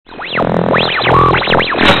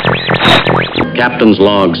Captain's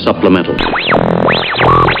Log Supplemental. Spider-Man,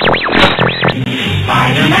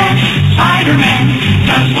 Spider-Man,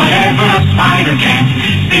 does whatever a spider can.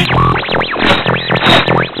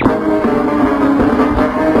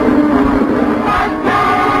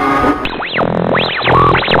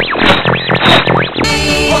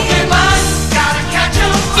 Pokemon, gotta catch 'em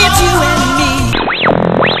all. It's you and me.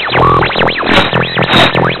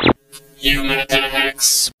 Human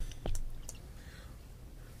X.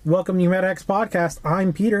 Welcome to Human X Podcast.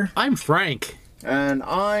 I'm Peter. I'm Frank. And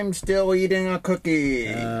I'm still eating a cookie.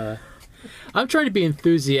 I'm trying to be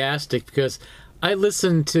enthusiastic because I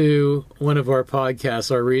listened to one of our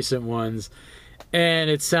podcasts, our recent ones, and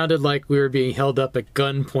it sounded like we were being held up at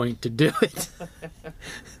gunpoint to do it.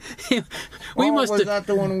 Was that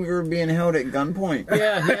the one we were being held at gunpoint?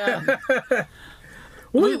 Yeah.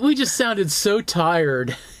 we just sounded so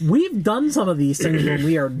tired. We've done some of these things when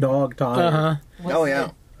we are dog tired.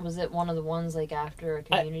 Was it one of the ones like after a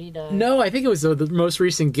community day? No, I think it was the most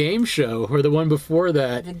recent game show or the one before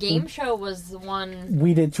that. The game show was the one...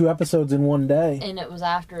 We did 2 episodes in one day. And it was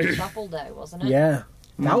after a shuffle day, wasn't it? Yeah.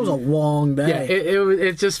 That was a long day. Yeah,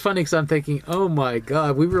 it's just funny because I'm thinking, oh my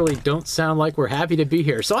God, we really don't sound like we're happy to be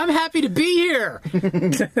here. So I'm happy to be here.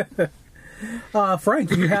 Frank,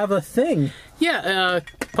 you have a thing. Yeah, a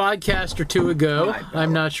podcast or two ago,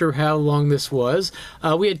 I'm not sure how long this was,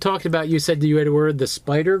 we had talked about, you said you had ordered the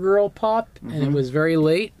Spider-Girl pop, and it was very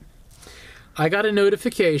late. I got a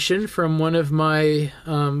notification from one of my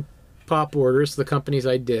pop orders, the companies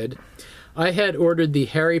I did. I had ordered the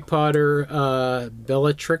Harry Potter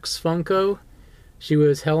Bellatrix Funko. She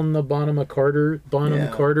was Helena Bonham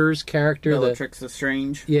Carter's character. Bellatrix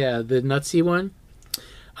Lestrange. Yeah, the nutsy one.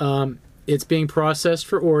 It's being processed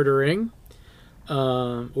for ordering.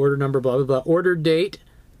 Order number, blah, blah, blah. Order date,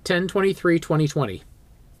 10/23/2020.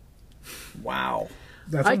 Wow.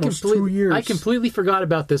 That's almost 2 years. I completely forgot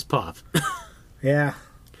about this pop. Yeah.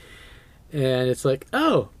 And it's like,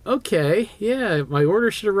 oh, okay. Yeah, my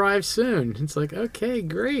order should arrive soon. It's like, okay,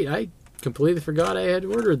 great. I completely forgot I had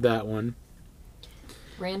ordered that one.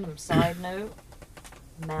 Random side note.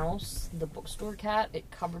 Mouse, the bookstore cat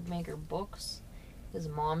at Cupboard Maker Books. His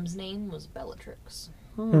mom's name was Bellatrix.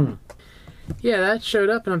 Yeah, that showed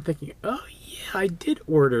up, and I'm thinking, oh, yeah, I did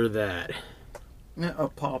order that. A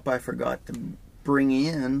pop I forgot to bring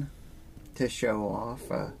in to show off.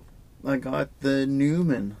 I got the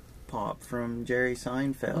Newman pop from Jerry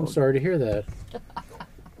Seinfeld. I'm sorry to hear that.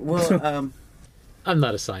 Well, I'm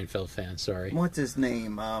not a Seinfeld fan, sorry. what's his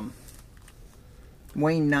name?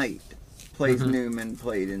 Wayne Knight plays Newman,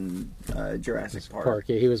 played in Jurassic Park.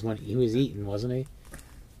 Yeah, he was eaten, wasn't he?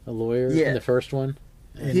 A lawyer in the first one.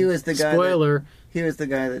 And he was the guy. Spoiler. He was the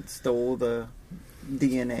guy that stole the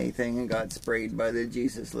DNA thing and got sprayed by the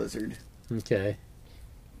Jesus lizard. Okay.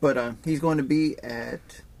 But he's going to be at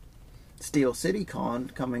Steel City Con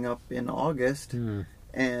coming up in August.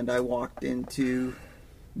 And I walked into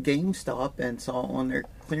GameStop and saw on their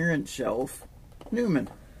clearance shelf Newman.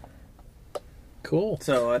 Cool.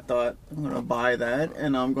 So I thought, I'm going to buy that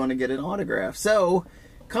and I'm going to get an autograph. So,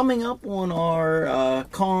 coming up on our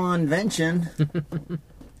convention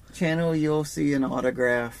channel, you'll see an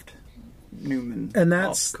autographed Newman. And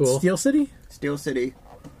that's cool. Steel City? Steel City.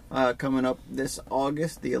 Coming up this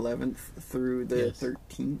August, the 11th through the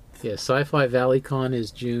 13th. Yeah, Sci-Fi Valley Con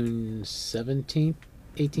is June 17th,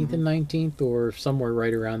 18th, and 19th, or somewhere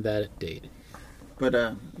right around that date.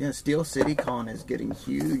 But, Steel City Con is getting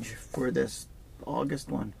huge for this August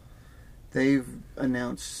one. They've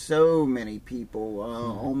announced so many people,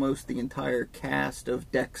 almost the entire cast of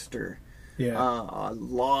Dexter. Yeah. A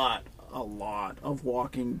lot of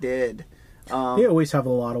Walking Dead. They always have a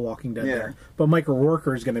lot of Walking Dead there. But Michael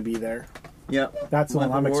Rooker is going to be there. Yep. That's the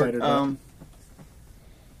one I'm excited about.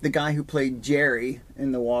 The guy who played Jerry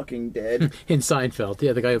in The Walking Dead. In Seinfeld.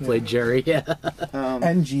 Yeah, the guy who played Jerry. Yeah.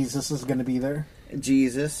 And Jesus is going to be there.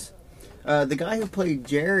 Jesus. The guy who played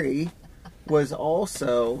Jerry was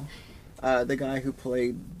also the guy who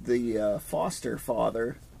played the foster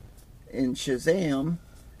father in Shazam.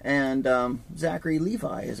 And Zachary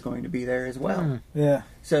Levi is going to be there as well. Yeah.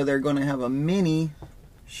 So they're going to have a mini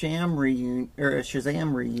Shazam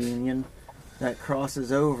reunion that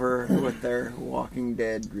crosses over with their Walking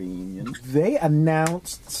Dead reunion. They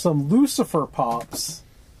announced some Lucifer pops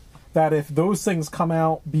that if those things come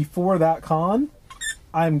out before that con,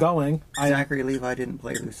 I'm going. Zachary Levi didn't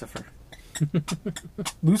play Lucifer.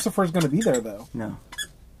 Lucifer's going to be there, though.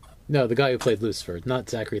 No, the guy who played Lucifer, not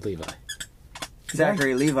Zachary Levi.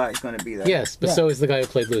 Zachary Levi is going to be there. Yes, but so is the guy who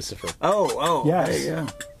played Lucifer. Oh, yes. There you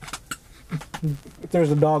go.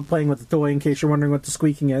 There's a dog playing with the toy, in case you're wondering what the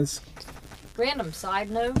squeaking is. Random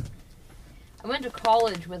side note. I went to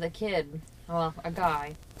college with a kid, well, a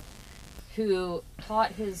guy, who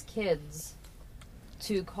taught his kids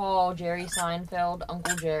to call Jerry Seinfeld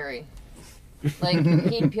Uncle Jerry. Like,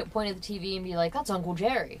 he'd point at the TV and be like, "That's Uncle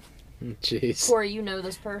Jerry." Jeez. Corey, you know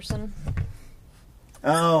this person?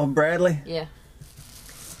 Oh, Bradley? Yeah.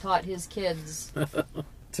 Taught his kids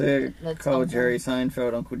To That's call Uncle- Jerry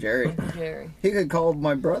Seinfeld Uncle Jerry. Uncle Jerry. He could call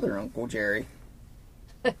my brother Uncle Jerry.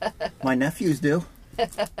 My nephews do.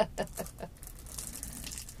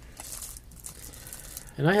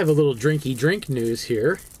 And I have a little drinky drink news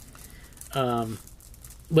here.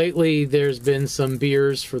 Lately, there's been some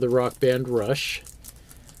beers for the rock band Rush.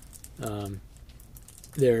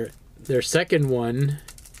 Their second one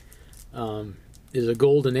is a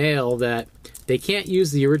golden ale that they can't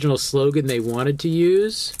use the original slogan they wanted to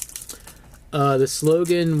use. The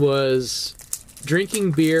slogan was,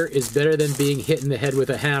 "Drinking beer is better than being hit in the head with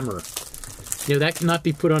a hammer." You know, that cannot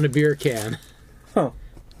be put on a beer can. Huh.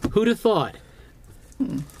 Who'd have thought?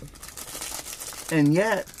 And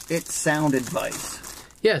yet, it's sound advice.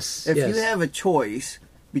 Yes, If yes. you have a choice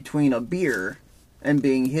between a beer and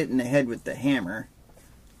being hit in the head with the hammer,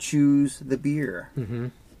 choose the beer. Mm-hmm.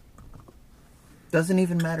 Doesn't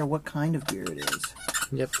even matter what kind of beer it is.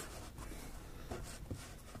 Yep.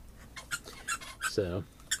 So,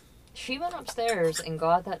 She went upstairs and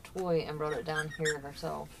got that toy and brought it down here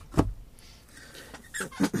herself.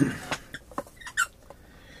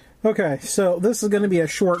 Okay, so this is going to be a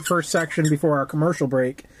short first section before our commercial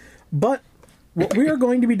break. But what we are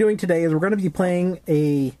going to be doing today is we're going to be playing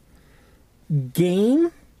a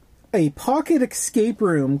game, a pocket escape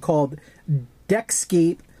room called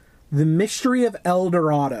Deckscape, The Mystery of El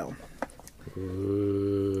Dorado.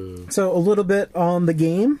 ooh. So a little bit on the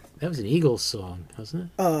game. That was an Eagles song, wasn't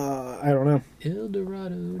it? I don't know. El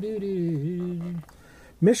Dorado. Doo-doo.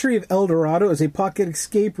 Mystery of El Dorado is a pocket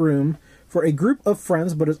escape room for a group of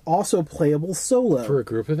friends, but is also playable solo. For a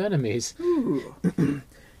group of enemies.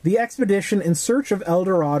 The expedition in search of El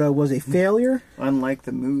Dorado was a failure. Unlike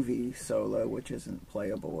the movie Solo, which isn't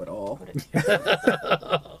playable at all.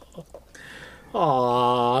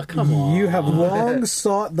 Aw, come on. You have long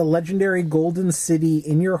sought the legendary Golden City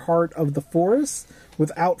in your heart of the forest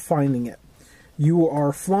without finding it. You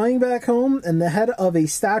are flying back home, and the head of a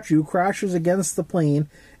statue crashes against the plane,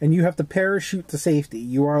 and you have to parachute to safety.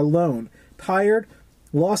 You are alone, tired,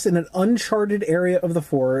 lost in an uncharted area of the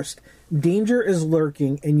forest. Danger is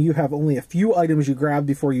lurking, and you have only a few items you grab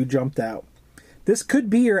before you jumped out. This could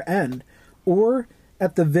be your end, or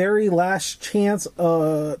at the very last chance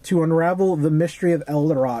to unravel the mystery of El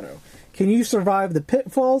Dorado. Can you survive the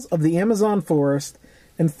pitfalls of the Amazon forest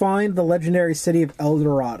and find the legendary city of El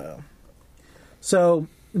Dorado? So,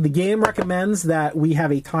 the game recommends that we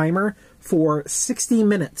have a timer for 60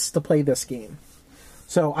 minutes to play this game.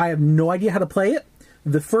 So, I have no idea how to play it.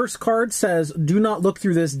 The first card says, "Do not look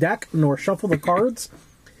through this deck, nor shuffle the cards."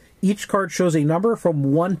 Each card shows a number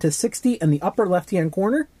from 1 to 60 in the upper left-hand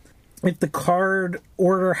corner. If the card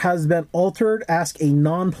order has been altered, ask a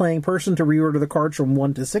non-playing person to reorder the cards from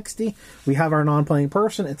 1 to 60. We have our non-playing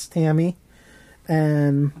person. It's Tammy.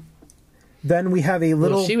 And then we have a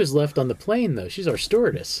little... Well, she was left on the plane, though. She's our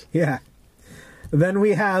stewardess. Yeah. Then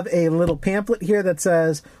we have a little pamphlet here that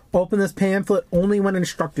says, "Open this pamphlet only when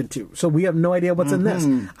instructed to." So we have no idea what's in this.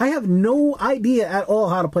 I have no idea at all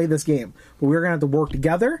how to play this game. But we're going to have to work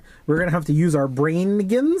together. We're going to have to use our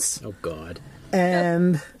brainigans. Oh, God.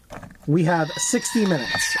 And we have 60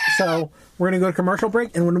 minutes. So we're going to go to commercial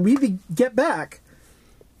break. And when we get back,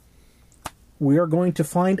 we are going to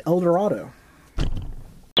find El Dorado.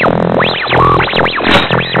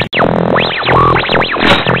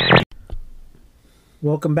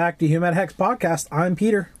 Welcome back to Human Hex Podcast. I'm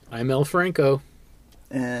Peter. I'm El Franco.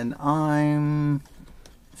 And I'm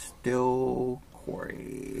still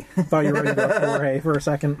Corey. Thought you were ready to go Jorge for a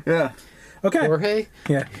second. Yeah. Okay. Jorge?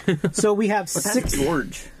 Yeah. So we have But that's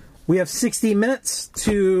George. We have 60 minutes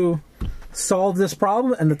to solve this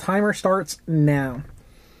problem, and the timer starts now.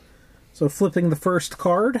 So flipping the first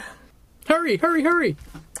card. Hurry, hurry, hurry!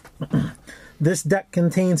 This deck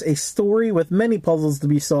contains a story with many puzzles to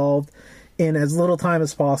be solved in as little time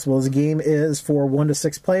as possible. This game is for 1 to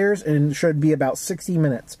 6 players and should be about 60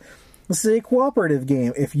 minutes. This is a cooperative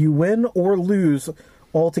game. If you win or lose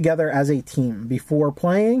all together as a team. Before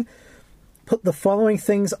playing, put the following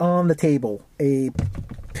things on the table: a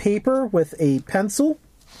paper with a pencil,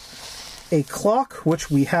 a clock,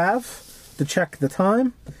 which we have to check the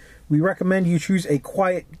time. We recommend you choose a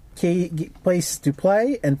quiet place to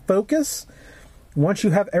play and focus. Once you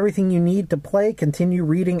have everything you need to play, continue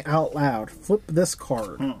reading out loud. Flip this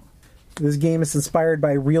card. This game is inspired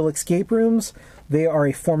by real escape rooms. They are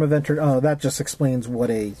a form of that just explains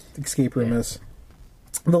what a escape room is.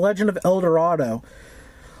 The Legend of El Dorado.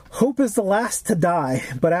 Hope is the last to die,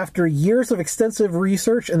 but after years of extensive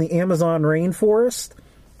research in the Amazon rainforest,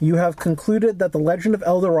 you have concluded that the Legend of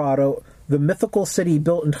El Dorado, the mythical city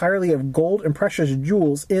built entirely of gold and precious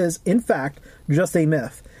jewels, is, in fact, just a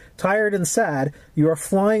myth. Tired and sad, you are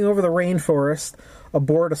flying over the rainforest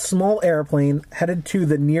aboard a small airplane headed to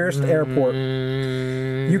the nearest airport.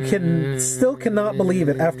 You still cannot believe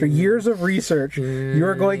it. After years of research, you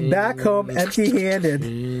are going back home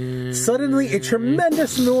empty-handed. Suddenly, a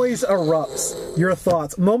tremendous noise erupts. Your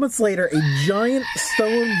thoughts. Moments later, a giant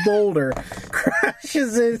stone boulder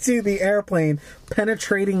crashes into the airplane,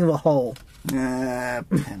 penetrating the hull.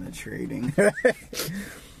 Penetrating.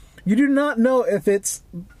 You do not know if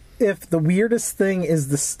the weirdest thing is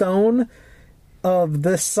the stone of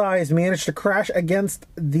this size managed to crash against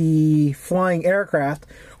the flying aircraft,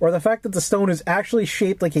 or the fact that the stone is actually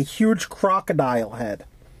shaped like a huge crocodile head.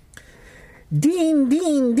 Dean,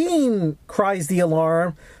 Dean, Dean, cries the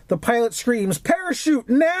alarm. The pilot screams, parachute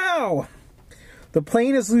now! The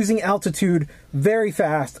plane is losing altitude very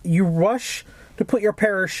fast. You rush to put your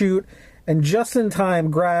parachute and just in time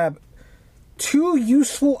grab two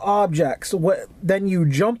useful objects. Then you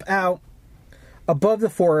jump out above the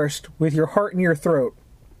forest with your heart in your throat.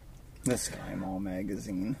 The Sky Mall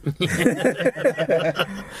magazine.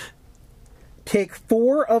 Take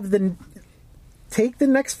the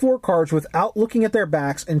next 4 cards without looking at their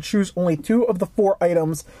backs and choose only 2 of the 4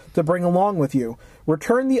 items to bring along with you.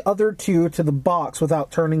 Return the other 2 to the box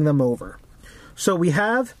without turning them over. So we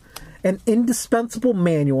have an indispensable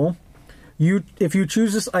manual. If you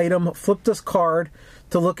choose this item, flip this card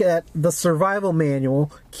to look at the survival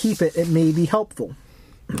manual. Keep it. It may be helpful.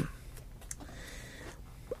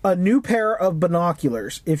 A new pair of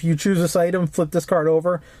binoculars. If you choose this item, flip this card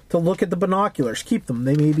over to look at the binoculars. Keep them.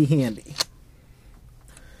 They may be handy.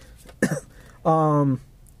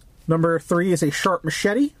 Number 3 is a sharp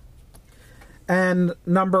machete. And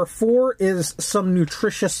number 4 is some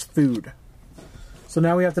nutritious food. So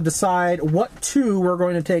now we have to decide what 2 we're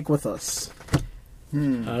going to take with us.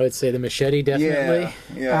 I would say the machete, definitely.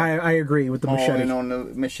 Yeah. I agree with the All machete. in on the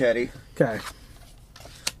machete. Okay.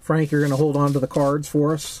 Frank, you're going to hold on to the cards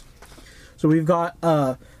for us. So we've got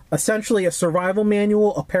essentially a survival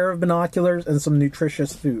manual, a pair of binoculars, and some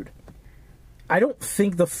nutritious food. I don't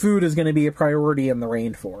think the food is going to be a priority in the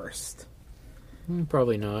rainforest.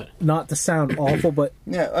 Probably not. Not to sound awful, but...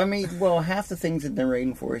 Yeah, I mean, well, half the things in the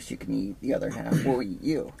rainforest you can eat, the other half will eat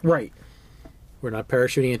you. Right. We're not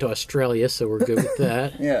parachuting into Australia, so we're good with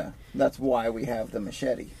that. Yeah, that's why we have the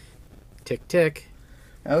machete. Tick, tick.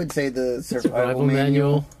 I would say the survival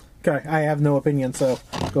manual. Okay, I have no opinion, so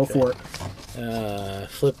go for it.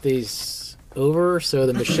 Flip these over. So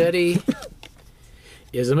the machete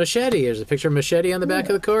is a machete. There's a picture of machete on the back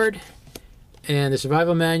of the card. And the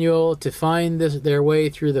survival manual to find their way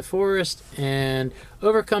through the forest and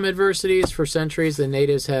overcome adversities. For centuries, the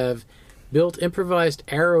natives have built improvised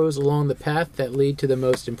arrows along the path that lead to the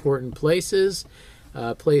most important places,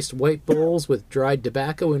 placed white bowls with dried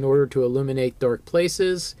tobacco in order to illuminate dark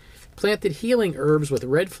places, planted healing herbs with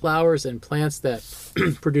red flowers and plants that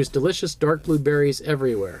produce delicious dark blue berries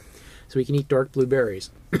everywhere. So we can eat dark blue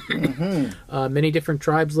berries. Many different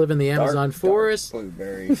tribes live in the Amazon forest.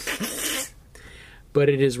 Blueberries. But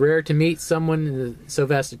it is rare to meet someone in so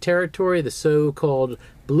vast a territory. The so-called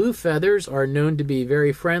blue feathers are known to be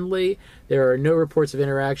very friendly. There are no reports of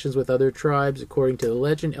interactions with other tribes. According to the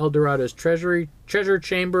legend, El Dorado's treasure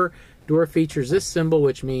chamber door features this symbol,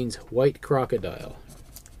 which means white crocodile.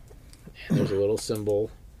 And there's a little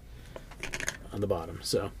symbol on the bottom.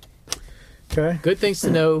 So, Okay. good things to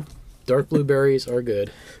know. Dark blueberries are good.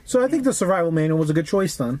 So I think the survival manual was a good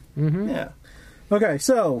choice then. Yeah. Okay,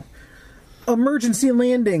 so... emergency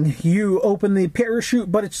landing. You open the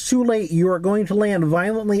parachute, but it's too late. You are going to land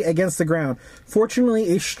violently against the ground. Fortunately,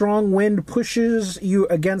 a strong wind pushes you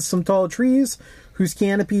against some tall trees, whose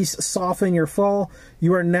canopies soften your fall.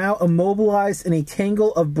 You are now immobilized in a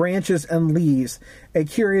tangle of branches and leaves. A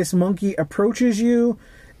curious monkey approaches you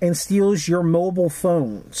and steals your mobile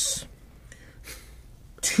phones.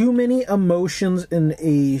 Too many emotions in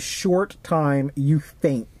a short time, you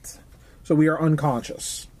faint. So we are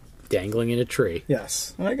unconscious. Dangling in a tree.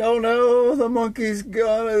 Yes. Like, oh no, the monkey's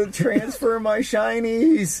gonna transfer my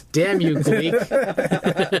shinies. Damn you, Gleek.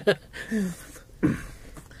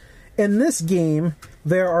 In this game,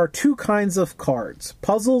 there are 2 kinds of cards,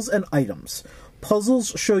 puzzles and items.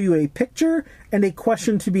 Puzzles show you a picture and a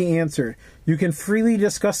question to be answered. You can freely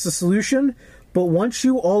discuss the solution, But once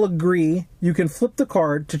you all agree, you can flip the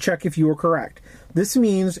card to check if you are correct. This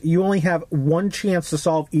means you only have one chance to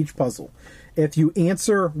solve each puzzle. If you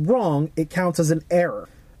answer wrong, it counts as an error.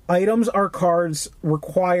 Items are cards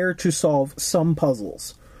required to solve some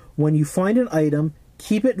puzzles. When you find an item,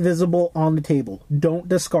 keep it visible on the table. Don't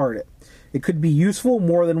discard it. It could be useful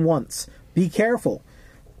more than once. Be careful.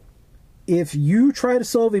 If you try to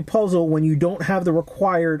solve a puzzle when you don't have the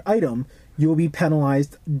required item, you will be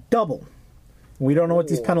penalized double. We don't know what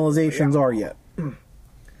these penalizations are yet.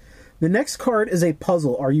 The next card is a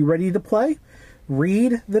puzzle. Are you ready to play?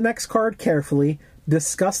 Read the next card carefully,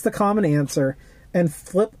 discuss the common answer, and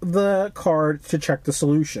flip the card to check the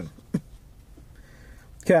solution.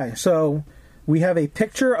 Okay, so we have a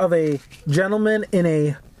picture of a gentleman in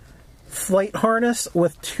a flight harness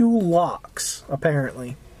with 2 locks,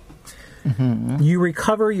 apparently. You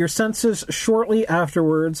recover your senses shortly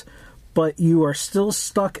afterwards, but you are still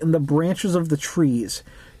stuck in the branches of the trees.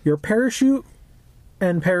 Your parachute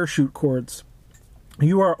and parachute cords.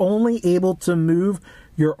 You are only able to move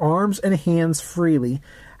your arms and hands freely.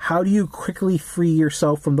 How do you quickly free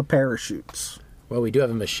yourself from the parachutes? Well, we do have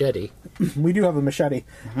a machete. We do have a machete.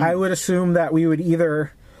 I would assume that we would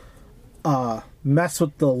either mess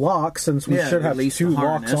with the lock, since we should have release 2 the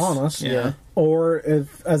locks harness. on us. Yeah. Or,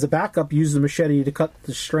 if, as a backup, use the machete to cut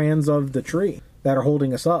the strands of the tree that are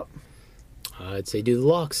holding us up. I'd say do the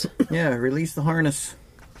locks. Yeah, release the harness.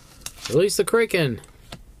 Release the kraken.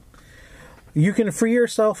 You can free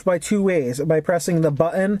yourself by 2 ways. By pressing the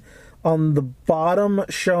button on the bottom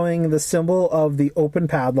showing the symbol of the open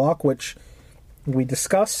padlock, which we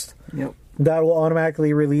discussed. Yep. That will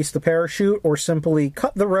automatically release the parachute, or simply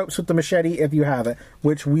cut the ropes with the machete if you have it,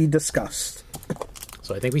 which we discussed.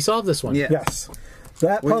 So I think we solved this one. Yeah. Yes.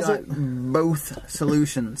 That We puzzle, got both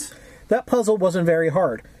solutions. that puzzle wasn't very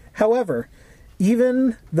hard. However,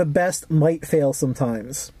 even the best might fail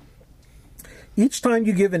sometimes. Each time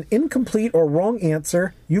you give an incomplete or wrong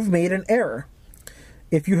answer, you've made an error.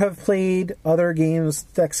 If you have played other games,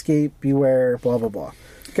 Escape, beware, blah, blah, blah.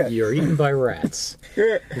 Okay. You're eaten by rats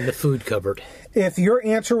in the food cupboard. If your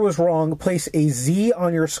answer was wrong, place a Z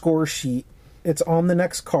on your score sheet. It's on the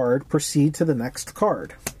next card. Proceed to the next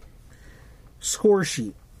card. Score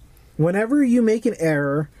sheet. Whenever you make an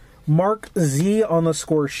error, mark Z on the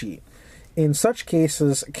score sheet. In such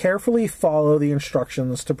cases, carefully follow the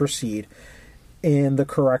instructions to proceed in the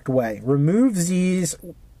correct way. Remove Z's.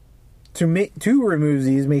 To remove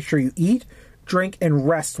Z's, make sure you eat, drink, and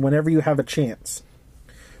rest whenever you have a chance.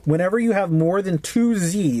 Whenever you have more than 2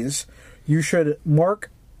 Z's, should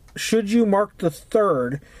you mark the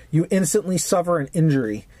third, you instantly suffer an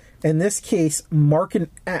injury. In this case, mark an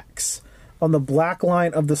X on the black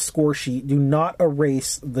line of the score sheet. Do not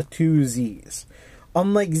erase the 2 Z's.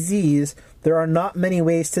 Unlike Z's, there are not many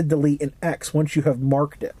ways to delete an X once you have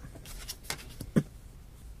marked it.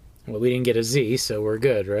 Well, we didn't get a Z, so we're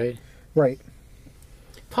good, right? Right.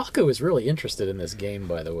 Paco is really interested in this game,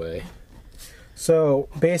 by the way. So,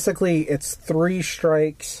 basically, it's 3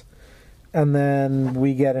 strikes, and then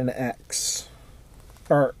we get an X.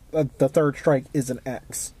 Or, the third strike is an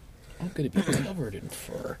X. I'm going to be covered in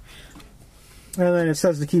fur. And then it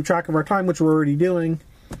says to keep track of our time, which we're already doing.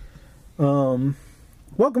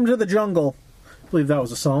 Welcome to the jungle. I believe that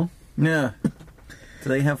was a song. Yeah. Do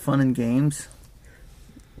they have fun in games?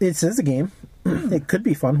 It is a game. It could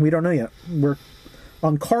be fun. We don't know yet. We're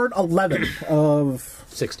on card 11 of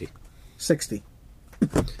 60. 60.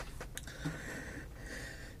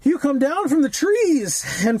 You come down from the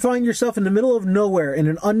trees and find yourself in the middle of nowhere in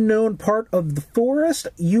an unknown part of the forest.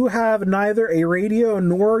 You have neither a radio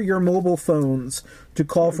nor your mobile phones to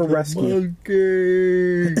call for rescue.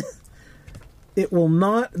 It will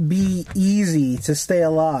not be easy to stay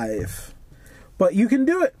alive, but you can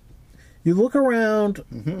do it. You look around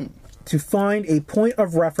to find a point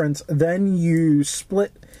of reference, then you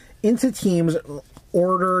split into teams in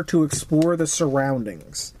order to explore the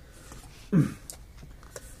surroundings.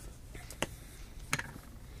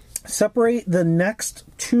 Separate the next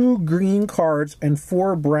 2 green cards and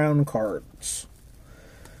 4 brown cards.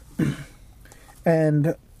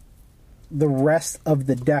 And the rest of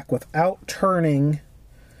the deck without turning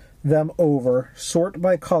them over. Sort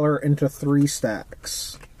by color into 3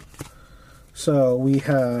 stacks. So we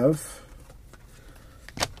have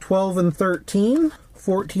 12 and 13,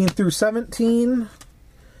 14 through 17,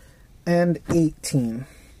 and 18.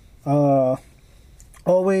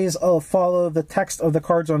 Always follow the text of the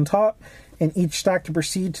cards on top in each stack to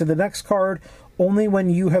proceed to the next card only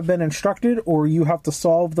when you have been instructed or you have to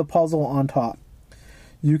solve the puzzle on top.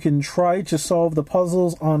 You can try to solve the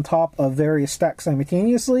puzzles on top of various stacks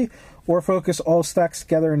simultaneously or focus all stacks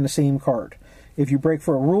together in the same card. If you break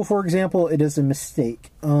for a rule, for example, it is a mistake.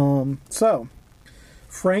 So,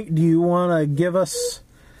 Frank, do you want to give us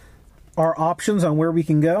our options on where we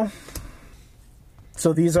can go?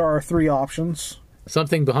 So these are our 3 options.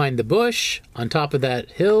 Something behind the bush, on top of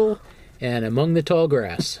that hill, and among the tall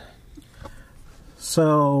grass.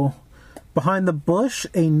 So, behind the bush,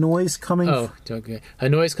 a noise coming... Oh, okay. A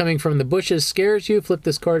noise coming from the bushes scares you. Flip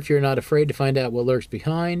this card if you're not afraid to find out what lurks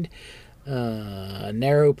behind.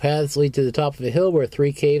 Narrow paths lead to the top of a hill where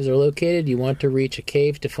 3 caves are located. You want to reach a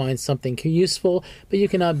cave to find something useful, but you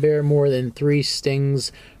cannot bear more than 3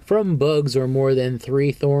 stings from bugs or more than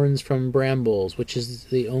 3 thorns from brambles, which is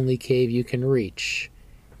the only cave you can reach.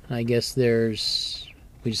 I guess we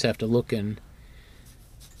just have to look and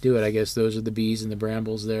do it. I guess those are the bees and the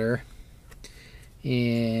brambles there.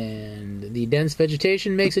 And the dense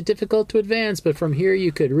vegetation makes it difficult to advance, but from here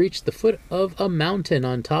you could reach the foot of a mountain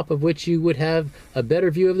on top of which you would have a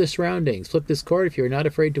better view of the surroundings. Flip this card if you're not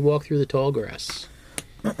afraid to walk through the tall grass.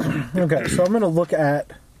 Okay, so I'm going to look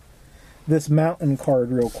at this mountain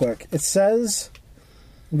card real quick. It says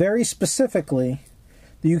very specifically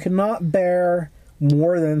that you cannot bear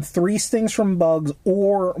more than 3 stings from bugs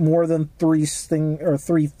or more than 3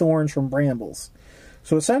 thorns from brambles.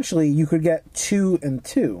 So essentially, you could get 2 and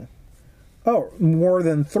 2. Oh, more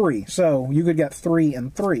than 3. So you could get 3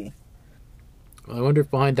 and 3. Well, I wonder if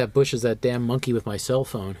behind that bush is that damn monkey with my cell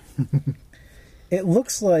phone. It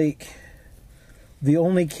looks like the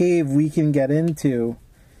only cave we can get into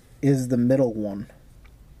is the middle one.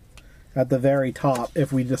 At the very top,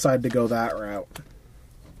 if we decide to go that route.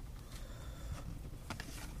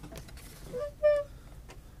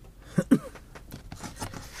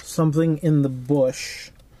 Something in the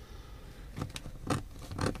bush.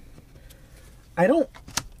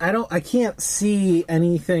 I can't see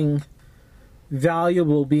anything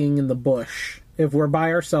valuable being in the bush. If we're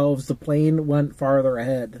by ourselves, the plane went farther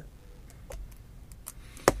ahead.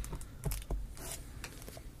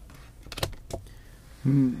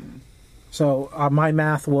 So my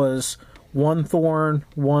math was 1 thorn,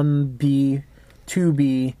 1 bee, 2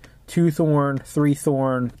 bee, 2 thorn, 3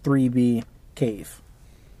 thorn, 3 bee, cave.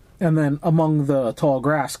 And then among the tall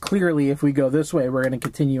grass, clearly if we go this way, we're going to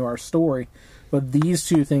continue our story. But these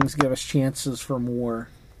 2 things give us chances for more.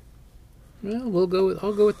 Well,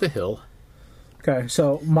 I'll go with the hill. Okay,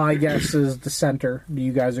 so my guess is the center. Do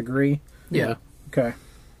you guys agree? Yeah. Okay.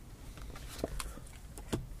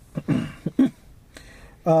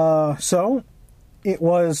 So it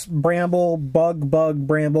was bramble, bug,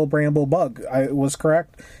 bramble, bramble, bug. I was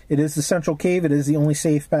correct. It is the central cave. It is the only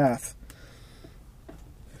safe path.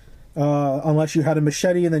 Unless you had a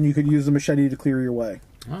machete, and then you could use the machete to clear your way.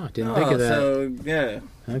 Oh, didn't think of that. So, yeah.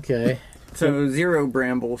 Okay. So, 0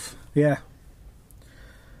 brambles. Yeah.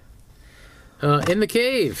 In the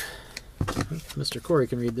cave. Mr. Corey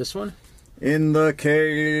can read this one. In the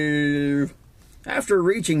cave. After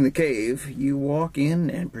reaching the cave, you walk in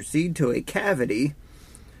and proceed to a cavity.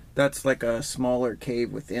 That's like a smaller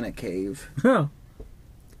cave within a cave. Huh.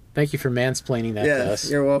 Thank you for mansplaining that to us.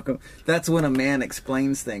 Yes, you're welcome. That's when a man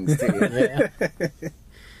explains things to you. Yeah.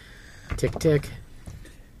 Tick, tick.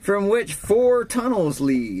 From which 4 tunnels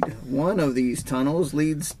lead. One of these tunnels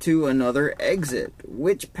leads to another exit.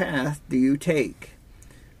 Which path do you take?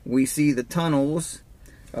 We see the tunnels.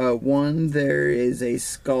 One, there is a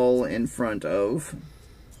skull in front of.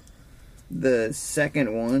 The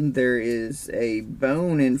second one, there is a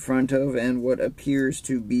bone in front of and what appears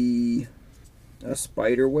to be a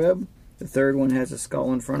spider web. The third one has a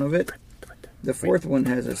skull in front of it. The fourth one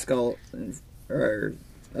has a skull, or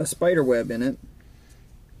a spider web in it.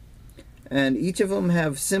 And each of them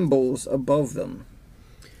have symbols above them.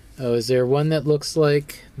 Oh, is there one that looks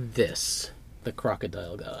like this? The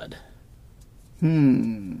crocodile god.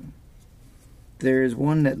 There's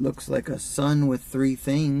one that looks like a sun with 3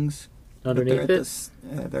 things. Underneath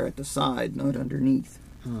They're at the side, not underneath.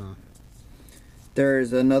 Huh.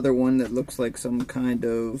 There's another one that looks like some kind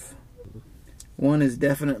of... One is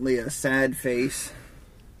definitely a sad face.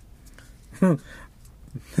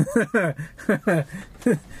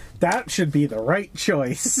 That should be the right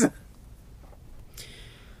choice.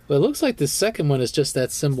 Well, it looks like the second one is just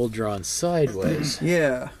that symbol drawn sideways.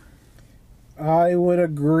 Yeah. I would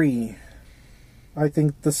agree. I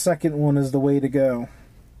think the second one is the way to go.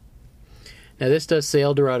 Now, this does say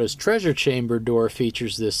Eldorado's treasure chamber door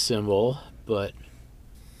features this symbol, but...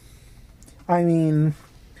 I mean,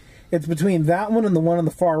 it's between that one and the one on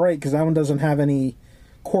the far right, because that one doesn't have any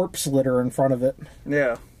corpse litter in front of it.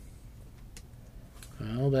 Yeah.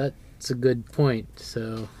 Well, that's a good point,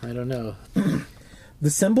 so I don't know. The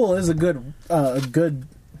symbol is a good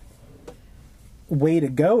way to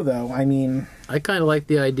go, though. I mean, I kind of like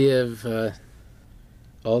the idea of,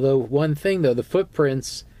 although one thing though, the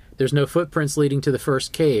footprints. There's no footprints leading to the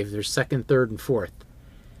first cave. There's second, third, and fourth.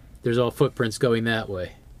 There's all footprints going that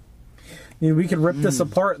way. we could rip this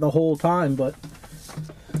apart the whole time, but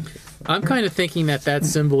I'm kind of thinking that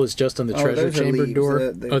symbol is just on the treasure those are chamber leaves.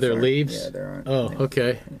 door. They're aren't- leaves? Yeah, there aren't. Oh,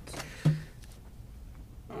 okay.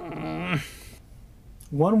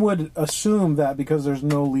 one would assume that because there's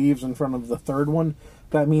no leaves in front of the third one,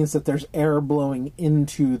 that means that there's air blowing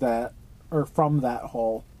into that, or from that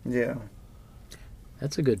hole. Yeah.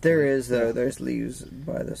 That's a good point. There is, though. There's leaves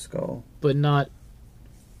by the skull. But not...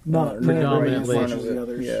 Not predominantly. as much as the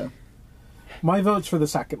others. Yeah. My vote's for the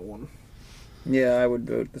second one. Yeah, I would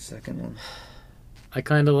vote the second one. I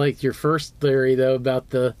kind of liked your first theory, though, about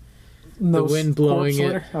the wind blowing it.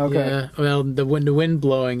 Litter? Okay. Yeah, well, the wind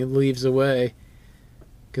blowing it leaves away.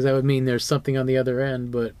 Because that would mean there's something on the other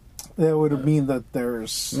end, but... That would mean that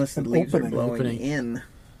there's Unless the an leaves are opening. blowing in.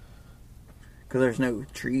 Because there's no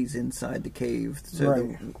trees inside the cave, so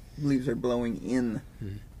Right. the leaves are blowing in.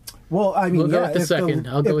 Well, I mean, We'll go yeah, with the if second.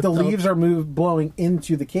 I'll go if with the the- leaves are blowing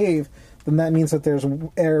into the cave, then that means that there's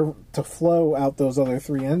air to flow out those other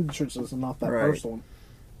three entrances and not that Right. first one.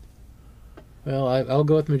 Well, I'll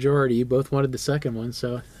go with majority. You both wanted the second one,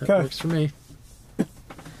 so that Okay. works for me.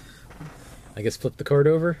 I guess flip the card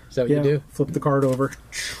over? Is that what Yeah, you do? flip the card over.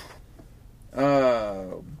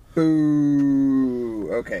 Oh, boo.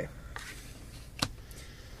 Okay.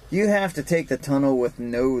 You have to take the tunnel with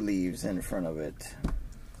no leaves in front of it.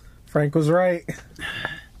 Frank was right.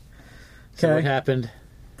 So what Okay. happened?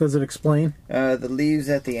 Does it explain? The leaves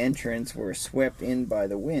at the entrance were swept in by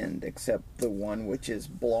the wind, except the one which is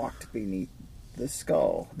blocked beneath the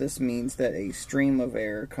skull. This means that a stream of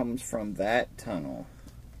air comes from that tunnel.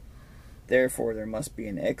 Therefore, there must be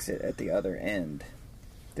an exit at the other end.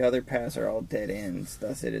 The other paths are all dead ends,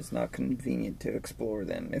 thus it is not convenient to explore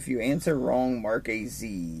them. If you answer wrong, mark a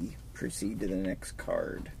Z. Proceed to the next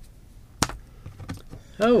card.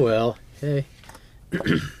 Oh, well. Hey.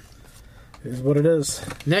 Is what it is.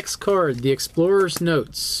 Next card, the Explorer's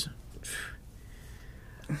Notes.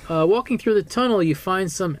 Walking through the tunnel, you find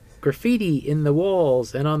some graffiti in the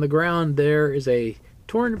walls, and on the ground there is a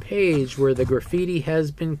torn page where the graffiti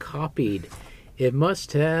has been copied. It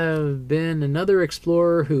must have been another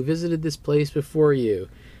explorer who visited this place before you.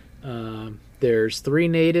 There's 3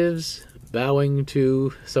 natives bowing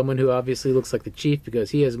to someone who obviously looks like the chief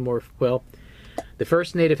because he has more... Well, the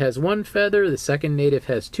first native has 1 feather, the second native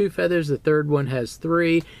has 2 feathers, the third one has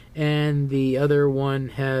 3, and the other one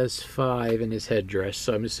has 5 in his headdress.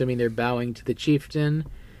 So I'm assuming they're bowing to the chieftain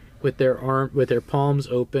with their palms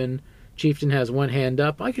open. Chieftain has 1 hand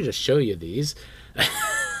up. I could just show you these.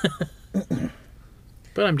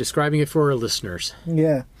 But I'm describing it for our listeners.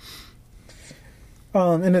 Yeah.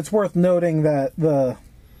 And it's worth noting that the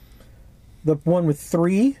one with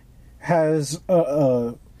 3 has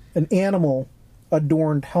an animal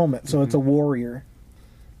adorned helmet, so it's a warrior.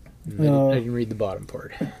 I didn't read the bottom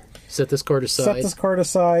part. Set this card aside. Set this card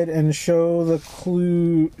aside and show the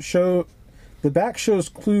clue. The back shows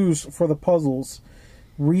clues for the puzzles.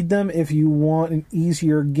 Read them if you want an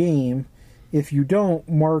easier game. If you don't,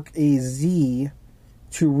 mark a Z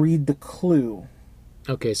to read the clue.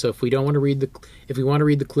 Okay, so if we want to read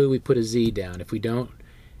the clue, we put a Z down. If we don't,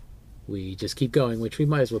 we just keep going, which we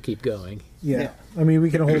might as well keep going. Yeah. I mean,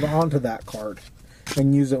 we can hold on to that card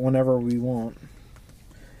and use it whenever we want.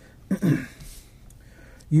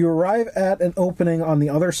 You arrive at an opening on the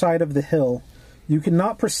other side of the hill. You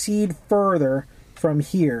cannot proceed further from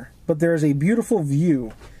here, but there is a beautiful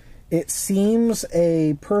view. It seems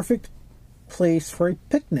a perfect place for a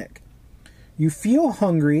picnic. You feel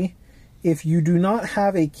hungry. If you do not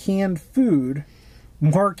have a canned food,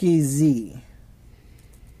 mark a Z.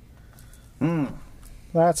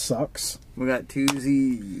 That sucks. We got 2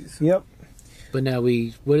 Z's. Yep. But now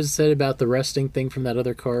what is said about the resting thing from that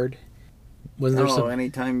other card? Wasn't there some...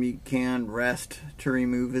 Anytime you can rest to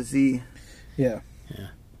remove a Z. Yeah. Yeah.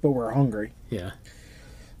 But we're hungry. Yeah.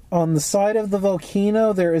 On the side of the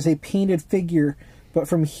volcano, there is a painted figure, but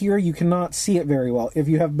from here you cannot see it very well. If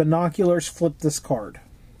you have binoculars, flip this card.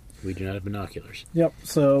 We do not have binoculars. Yep,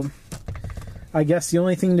 so I guess the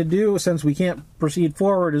only thing to do, since we can't proceed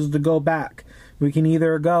forward, is to go back. We can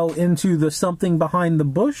either go into the something behind the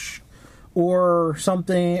bush, or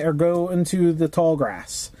go into the tall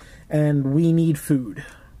grass. And we need food.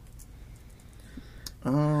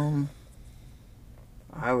 I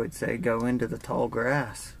would say go into the tall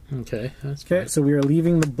grass. Okay, that's Okay, fine. so we are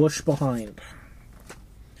leaving the bush behind.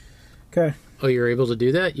 Okay. Oh, you're able to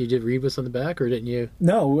do that? You did read what's on the back, or didn't you?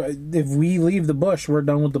 No, if we leave the bush, we're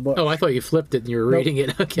done with the bush. Oh, I thought you flipped it and you were reading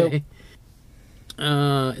it. Okay.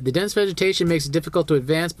 The dense vegetation makes it difficult to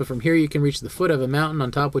advance, but from here you can reach the foot of a mountain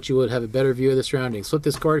on top which you would have a better view of the surroundings. Flip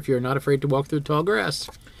this card if you are not afraid to walk through tall grass.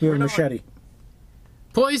 We have a machete.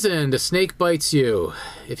 Poisoned. A snake bites you.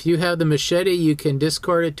 If you have the machete, you can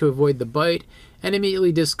discard it to avoid the bite, and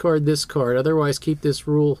immediately discard this card. Otherwise, keep this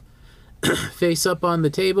rule face up on the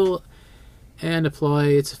table and apply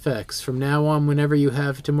its effects. From now on, whenever you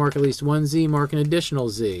have to mark at least one Z, mark an additional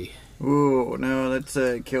Z. Ooh, no, let's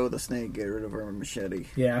kill the snake, get rid of our machete.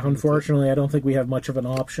 Yeah, unfortunately, I don't think we have much of an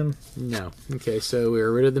option. No. Okay, so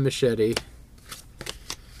we're rid of the machete.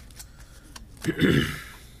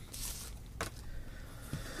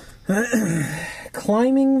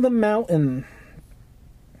 Climbing the mountain.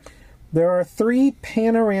 There are 3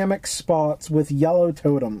 panoramic spots with yellow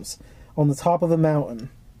totems on the top of the mountain.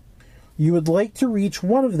 You would like to reach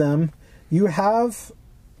one of them. You have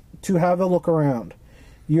to have a look around.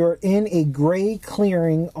 You're in a gray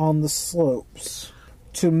clearing on the slopes.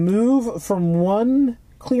 To move from one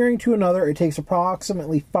clearing to another, it takes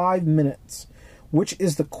approximately 5 minutes, which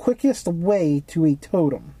is the quickest way to a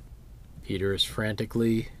totem. Peter is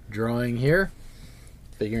frantically drawing here,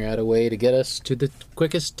 figuring out a way to get us to the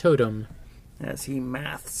quickest totem. As he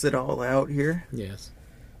maths it all out here. Yes.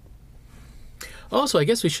 Also, I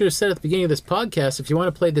guess we should have said at the beginning of this podcast, if you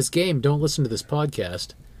want to play this game, don't listen to this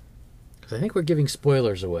podcast. Because I think we're giving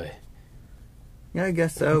spoilers away. Yeah, I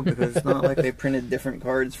guess so, because it's not like they printed different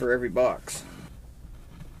cards for every box.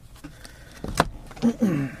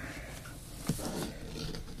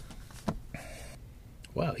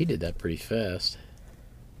 Wow, he did that pretty fast.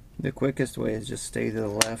 The quickest way is just stay to the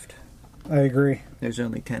left. I agree. There's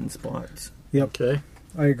only 10 spots. Yep, Okay,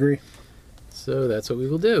 I agree. so that's what we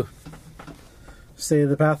will do. Stay to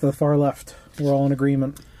the path to the far left. We're all in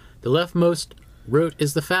agreement. The leftmost route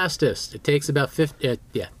is the fastest. It takes about 50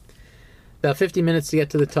 minutes to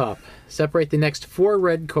get to the top. Separate the next 4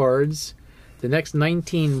 red cards, the next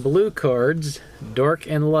 19 blue cards, dark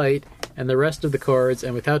and light, and the rest of the cards,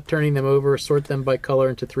 and without turning them over, sort them by color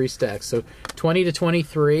into 3 stacks. So 20 to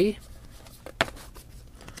 23,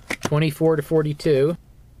 24 to 42,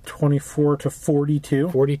 24 to 42.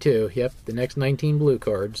 42, yep, the next 19 blue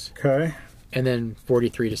cards, Okay. and then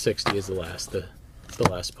 43 to 60 is the last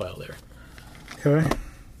pile there. Okay.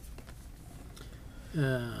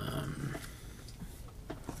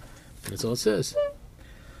 That's all it says.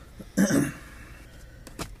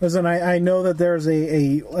 Listen, I know that there's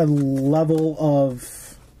a level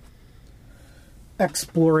of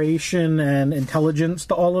exploration and intelligence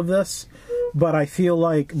to all of this, but I feel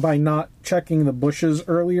like by not checking the bushes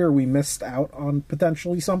earlier, we missed out on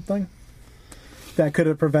potentially something that could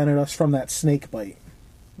have prevented us from that snake bite.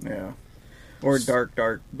 Yeah. Or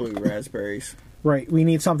dark blue raspberries. Right, we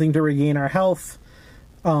need something to regain our health.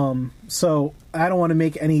 So I don't want to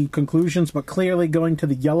make any conclusions, but clearly going to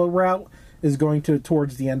the yellow route is going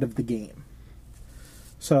towards the end of the game.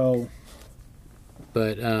 So,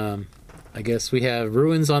 But I guess we have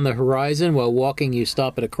ruins on the horizon. While walking, you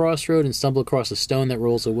stop at a crossroad and stumble across a stone that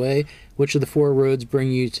rolls away. Which of the 4 roads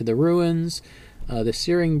bring you to the ruins? The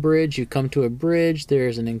Searing Bridge, you come to a bridge.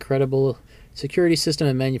 There's an incredible security system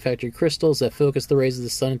and manufactured crystals that focus the rays of the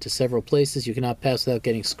sun into several places. You cannot pass without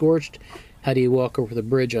getting scorched. How do you walk over the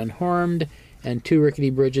bridge unharmed? And 2 rickety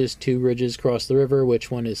bridges, 2 bridges cross the river.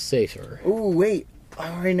 Which one is safer? Ooh, wait. I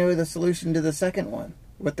already know the solution to the second one.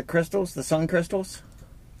 With the crystals, the sun crystals.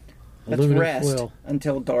 Let's Aluminum rest foil.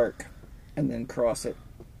 until dark, and then cross it.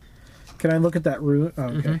 can I look at that ruin? Oh,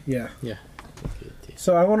 okay, yeah. Yeah.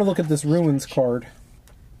 So I want to look at this ruins card.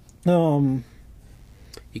 You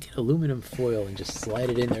get aluminum foil and just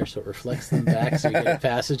slide it in there so it reflects them back so you get a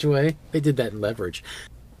passageway. They did that in Leverage.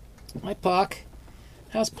 Hi, Poc.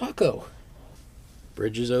 How's Paco?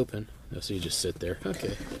 Bridge is open. Oh, so you just sit there.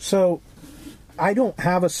 Okay. So I don't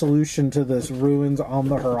have a solution to this ruins on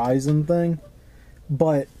the horizon thing,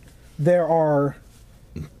 but there are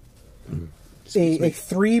a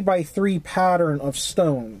 3x3 pattern of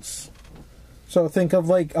stones. So think of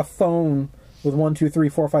like a phone with 1, 2, 3,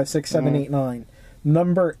 4, 5, 6, 7, 8, 9.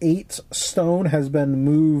 Number 8 stone has been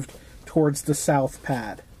moved towards the south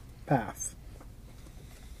path.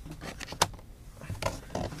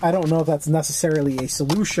 I don't know if that's necessarily a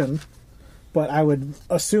solution, but I would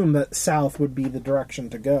assume that south would be the direction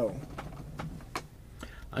to go.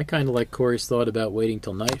 I kind of like Corey's thought about waiting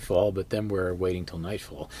till nightfall, but then we're waiting till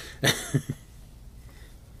nightfall.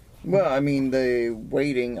 Well, I mean, the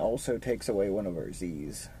waiting also takes away one of our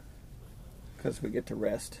Z's. Because we get to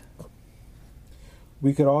rest.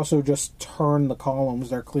 We could also just turn the columns.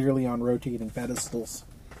 They're clearly on rotating pedestals.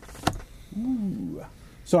 Ooh.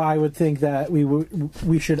 So I would think that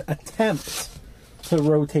we should attempt to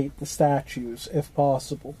rotate the statues if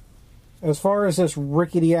possible. As far as this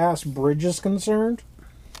rickety-ass bridge is concerned...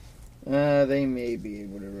 They may be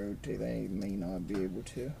able to rotate. They may not be able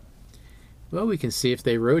to. Well, we can see if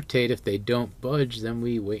they rotate. If they don't budge, then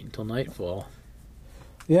we wait until nightfall.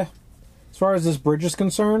 Yeah. As far as this bridge is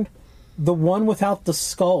concerned, the one without the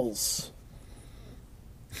skulls.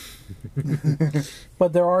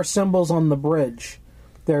 But there are symbols on the bridge.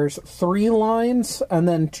 There's 3 lines, and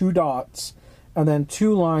then 2 dots. And then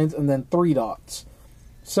 2 lines, and then 3 dots.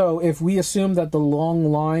 So if we assume that the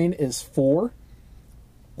long line is 4,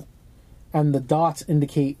 and the dots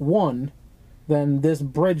indicate 1, then this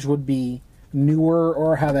bridge would be newer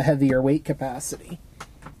or have a heavier weight capacity,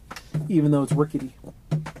 even though it's rickety.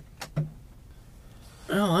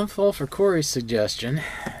 Well, I'm full for Corey's suggestion.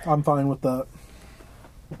 I'm fine with that.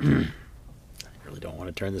 I really don't want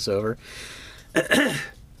to turn this over.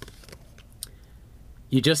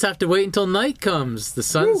 You just have to wait until night comes. The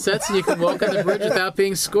sun sets and you can walk on the bridge without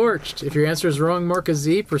being scorched. If your answer is wrong, mark a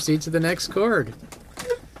Z. Proceed to the next card.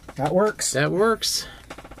 That works. That works.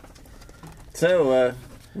 So,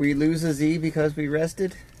 we lose a Z because we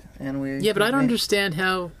rested, and we... Yeah, but I don't understand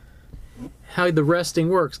how the resting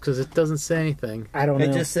works, because it doesn't say anything. I don't know.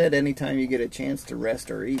 It just said anytime you get a chance to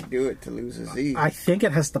rest or eat, do it to lose a Z. I think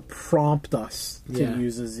it has to prompt us to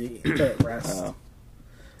use a Z to rest. Oh.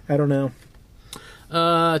 I don't know.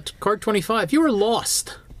 Card 25. You were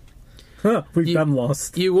lost. Huh, we've been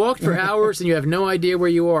lost. You walked for hours and you have no idea where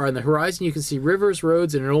you are. On the horizon, you can see rivers,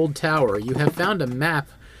 roads, and an old tower. You have found a map.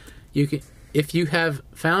 If you have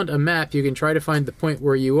found a map, you can try to find the point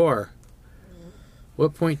where you are.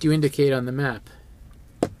 What point do you indicate on the map?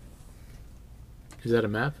 Is that a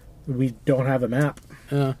map? We don't have a map.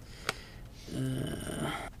 Uh.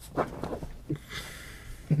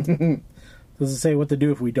 Does it say what to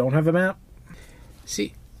do if we don't have a map?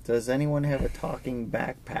 See, Does anyone have a talking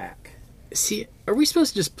backpack? are we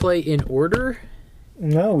supposed to just play in order?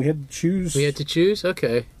 No, we had to choose. We had to choose?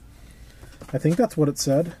 Okay. I think that's what it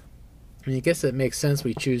said. I mean, I guess that makes sense.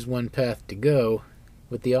 We choose one path to go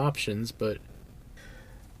with the options, but...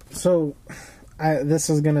 So, this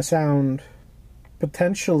is going to sound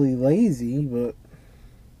potentially lazy, but...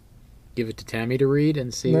 Give it to Tammy to read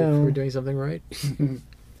and see if we're doing something right?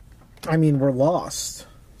 I mean, we're lost.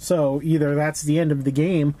 So, either that's the end of the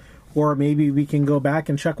game, or maybe we can go back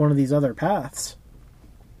and check one of these other paths.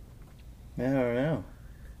 I don't know.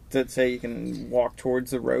 Does it say you can walk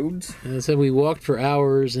towards the roads? And it said we walked for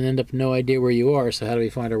hours and end up no idea where you are, so how do we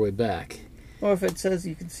find our way back? Well, if it says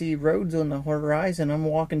you can see roads on the horizon, I'm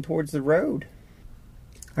walking towards the road.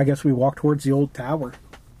 I guess we walk towards the old tower.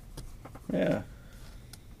 Yeah.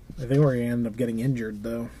 I think we're going to end up getting injured,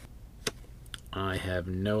 though. I have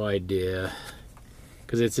no idea.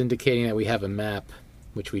 Because it's indicating that we have a map,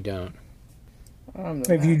 which we don't.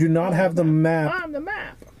 If you do not have the map... I'm the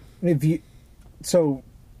map! So,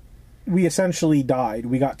 we essentially died.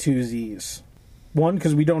 We got 2 Zs. 1,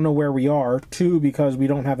 because we don't know where we are. 2, because we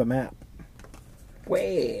don't have a map.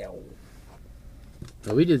 Well...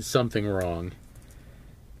 Well, we did something wrong.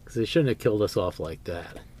 Because they shouldn't have killed us off like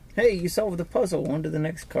that. Hey, you solved the puzzle. On to the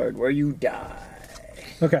next card, where you die.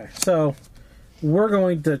 Okay, so... We're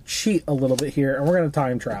going to cheat a little bit here, and we're going to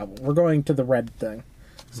time travel. We're going to the red thing.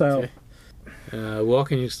 So... Okay.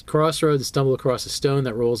 Walking across roads, stumble across a stone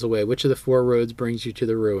that rolls away. Which of the 4 roads brings you to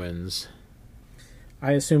the ruins?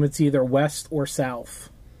 I assume it's either west or south.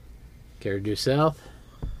 Care to do south?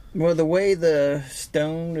 Well, the way the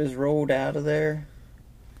stone is rolled out of there,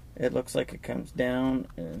 it looks like it comes down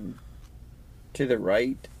and to the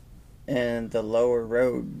right, and the lower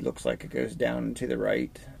road looks like it goes down and to the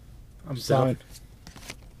right. I'm South. fine.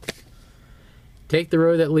 Take the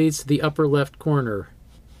road that leads to the upper left corner.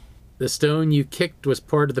 The stone you kicked was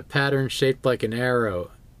part of the pattern shaped like an arrow.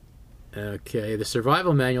 Okay, the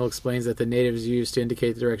survival manual explains that the natives used to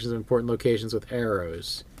indicate the directions of important locations with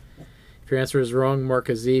arrows. If your answer is wrong, mark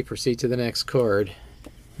a Z. Proceed to the next card.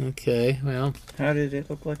 Okay, well... How did it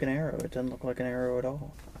look like an arrow? It doesn't look like an arrow at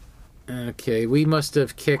all. Okay, we must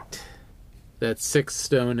have kicked that 6th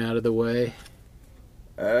stone out of the way.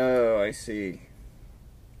 Oh, I see.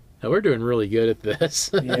 Now, we're doing really good at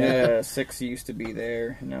this. Yeah, 6 used to be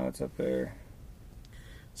there, and now it's up there.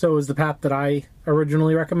 So is the path that I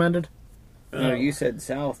originally recommended? No, you said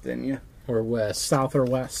south, didn't you? Or west. South or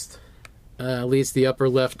west? Leads to the upper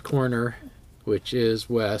left corner, which is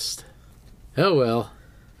west. Oh, well.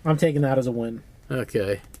 I'm taking that as a win.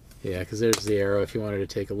 Okay. Yeah, because there's the arrow if you wanted to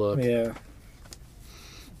take a look. Yeah.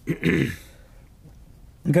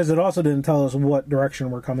 Because it also didn't tell us what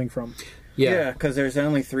direction we're coming from. Yeah. because there's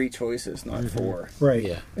only 3 choices, not 4. Right.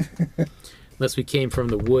 Yeah. Unless we came from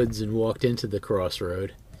the woods and walked into the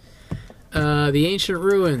crossroad. The ancient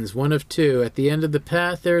ruins, 1 of 2. At the end of the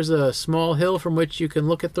path, there's a small hill from which you can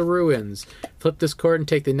look at the ruins. Flip this card and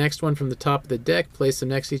take the next one from the top of the deck. Place them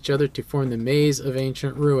next to each other to form the maze of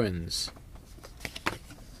ancient ruins.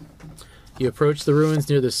 You approach the ruins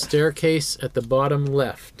near the staircase at the bottom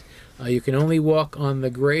left. You can only walk on the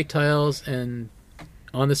gray tiles and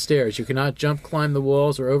on the stairs. You cannot jump, climb the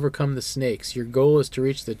walls, or overcome the snakes. Your goal is to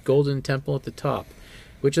reach the golden temple at the top.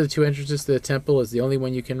 Which of the 2 entrances to the temple is the only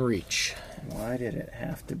one you can reach? Why did it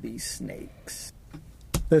have to be snakes?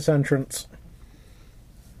 This entrance.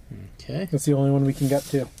 Okay. That's the only one we can get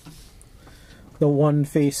to. The one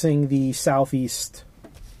facing the southeast.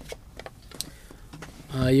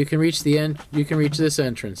 You can reach the end. You can reach this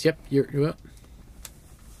entrance. Yep. Well.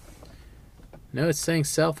 No, it's saying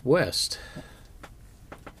southwest.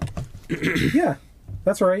 Yeah,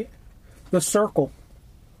 that's right. The circle.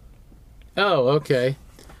 Oh, okay.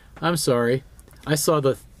 I'm sorry. I saw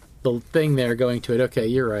the thing there going to it. Okay,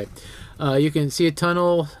 you're right. You can see a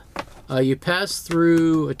tunnel. You pass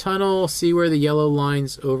through a tunnel, see where the yellow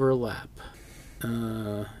lines overlap.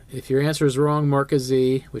 If your answer is wrong, mark a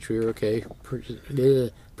Z, which we were okay.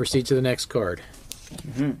 Proceed to the next card.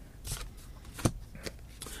 Mm-hmm.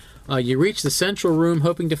 You reach the central room,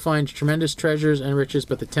 hoping to find tremendous treasures and riches,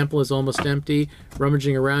 but the temple is almost empty.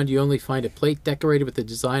 Rummaging around, you only find a plate decorated with the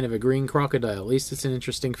design of a green crocodile. At least it's an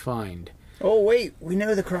interesting find. Oh, wait, we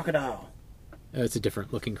know the crocodile. It's a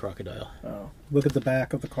different looking crocodile. Oh. Look at the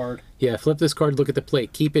back of the card. Yeah, flip this card, look at the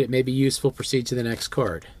plate. Keep it, it may be useful. Proceed to the next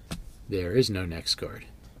card. There is no next card.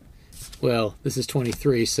 Well, this is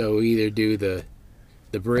 23, so we either do the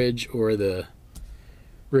bridge or the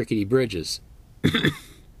rickety bridges.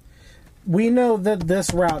 We know that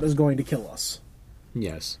this route is going to kill us.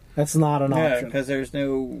 Yes. That's not an Yeah, option. because there's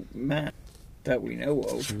no map that we know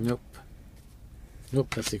of. Nope.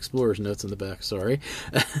 Nope, that's the explorer's notes on the back. Sorry.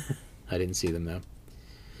 I didn't see them,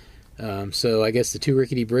 though. So I guess the 2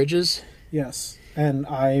 rickety bridges. Yes, and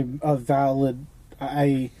I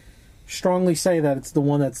strongly say that it's the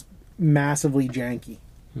one that's massively janky.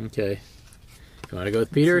 Okay. You want to go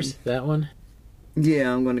with Peter's? That one?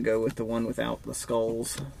 Yeah, I'm going to go with the one without the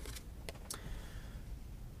skulls.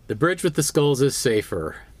 The bridge with the skulls is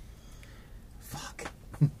safer. Fuck.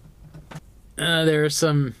 There are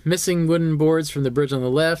some missing wooden boards from the bridge on the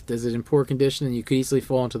left. Is it in poor condition and you could easily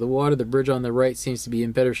fall into the water? The bridge on the right seems to be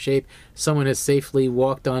in better shape. Someone has safely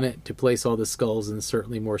walked on it to place all the skulls and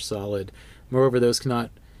certainly more solid. Moreover, those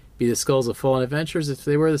cannot be the skulls of fallen adventurers. If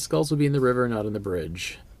they were, the skulls would be in the river, not on the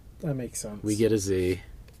bridge. That makes sense. We get a Z.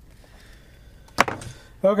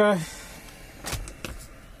 Okay.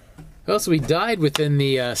 Well, so we died within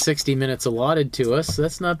the 60 minutes allotted to us. So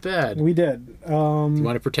that's not bad. We did. You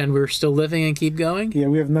want to pretend we're still living and keep going? Yeah,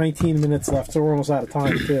 we have 19 minutes left, so we're almost out of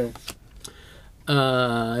time, too.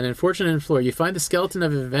 An unfortunate floor. You find the skeleton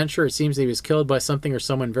of an adventurer. It seems that he was killed by something or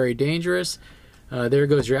someone very dangerous. There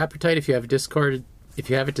goes your appetite. If you have it, discard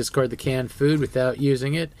the canned food without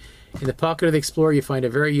using it. In the pocket of the explorer, you find a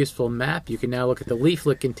very useful map. You can now look at the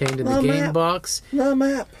leaflet contained in the game box. The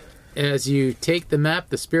map. As you take the map,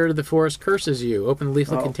 the spirit of the forest curses you. Open the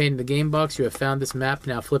leaflet contained in the game box. You have found this map.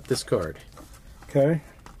 Now flip this card. Okay.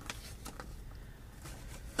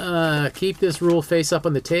 Keep this rule face up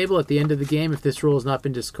on the table. At the end of the game, if this rule has not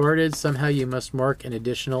been discarded, somehow you must mark an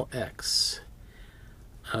additional X.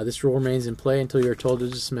 This rule remains in play until you are told to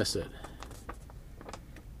dismiss it.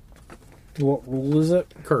 What rule is it?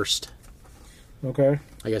 Cursed. Okay.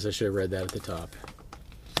 I guess I should have read that at the top.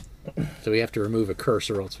 So we have to remove a curse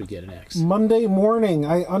or else we get an X. Monday morning,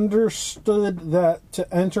 I understood that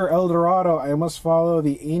to enter El Dorado, I must follow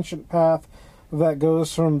the ancient path that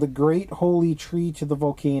goes from the great holy tree to the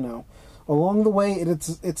volcano. Along the way,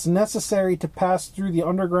 it's necessary to pass through the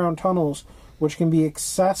underground tunnels, which can be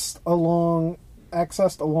accessed along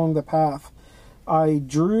the path. I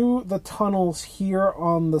drew the tunnels here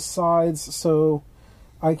on the sides so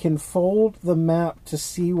I can fold the map to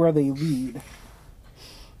see where they lead.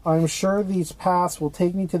 I'm sure these paths will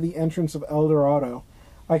take me to the entrance of El Dorado.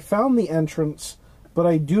 I found the entrance, but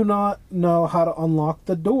I do not know how to unlock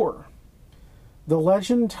the door. The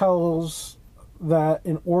legend tells that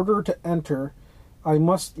in order to enter, I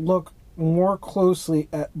must look more closely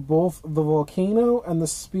at both the volcano and the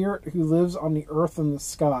spirit who lives on the earth and the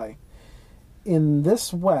sky. In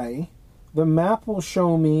this way, the map will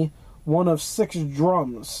show me one of 6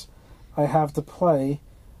 drums I have to play.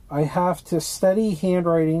 I have to steady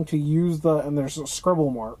handwriting to use and there's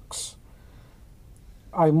scribble marks.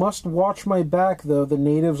 I must watch my back, though. The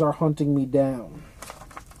natives are hunting me down.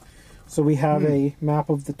 So we have a map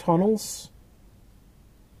of the tunnels.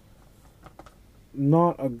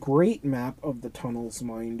 Not a great map of the tunnels,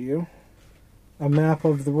 mind you. A map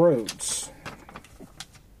of the roads.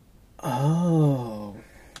 Oh.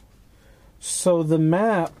 So the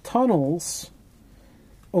map, tunnels,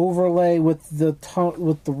 overlay with the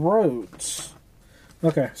roads.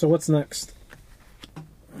 Okay, so what's next?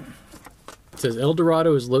 It says El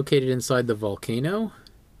Dorado is located inside the volcano.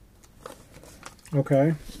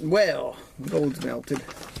 Okay. Well, gold's melted.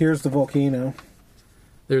 Here's the volcano.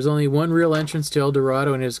 There's only one real entrance to El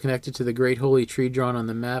Dorado, and it is connected to the Great Holy Tree drawn on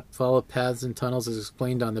the map. Follow paths and tunnels as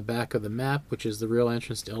explained on the back of the map, which is the real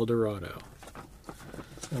entrance to El Dorado.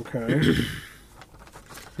 Okay.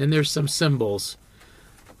 Then there's some symbols.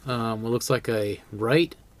 What looks like a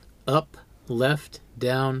right, up, left,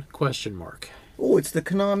 down, question mark. Oh, it's the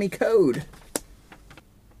Konami code.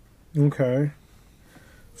 Okay.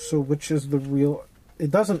 So which is the real... It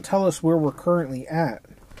doesn't tell us where we're currently at.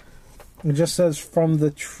 It just says from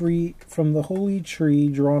the holy tree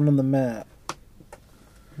drawn on the map.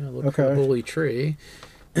 Yeah, look for the holy tree.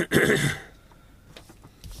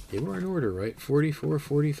 They were in order, right? 44,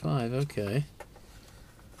 45, okay.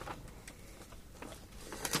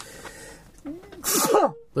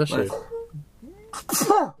 Bless you.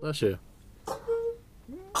 Bless you.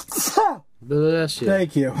 Bless you.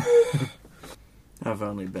 Thank you. I've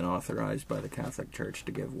only been authorized by the Catholic Church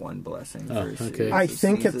to give one blessing. Oh, for okay. I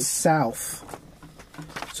think it's south.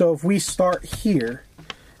 So if we start here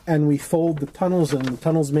and we fold the tunnels and the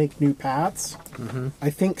tunnels make new paths,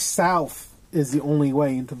 I think south is the only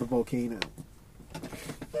way into the volcano.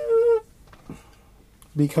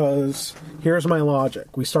 Because here's my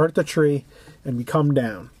logic. We start at the tree and we come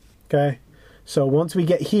down. Okay? So once we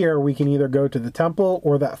get here, we can either go to the temple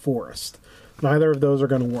or that forest. Neither of those are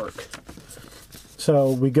going to work.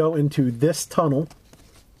 So we go into this tunnel,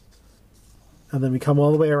 and then we come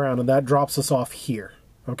all the way around, and that drops us off here,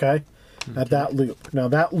 okay? At that loop. Now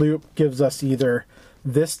that loop gives us either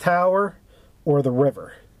this tower or the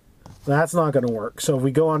river. That's not going to work. So if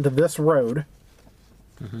we go onto this road,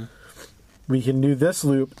 we can do this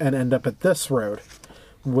loop and end up at this road,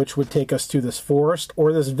 which would take us to this forest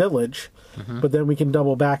or this village, but then we can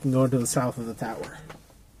double back and go into the south of the tower.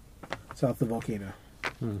 South of the volcano.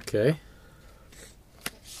 Okay.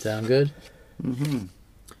 Sound good? Mm-hmm.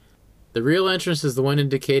 The real entrance is the one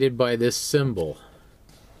indicated by this symbol.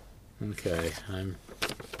 Okay,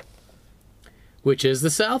 which is the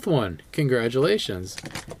south one. Congratulations.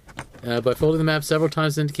 By folding the map several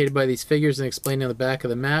times indicated by these figures and explained on the back of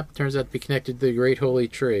the map, turns out to be connected to the Great Holy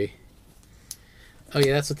Tree. Oh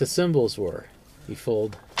yeah, that's what the symbols were. You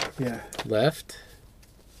fold left,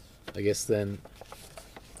 I guess then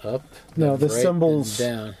up. No, then the right, symbols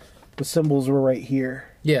down. The symbols were right here.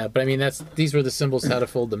 Yeah, but I mean these were the symbols how to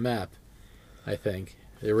fold the map, I think,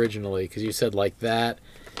 originally, because you said like that,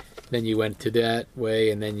 then you went to that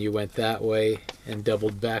way, and then you went that way, and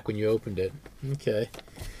doubled back when you opened it. Okay.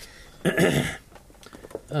 If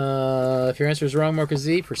your answer is wrong, mark a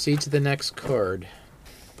Z. Proceed to the next card.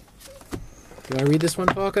 Do you want to read this one,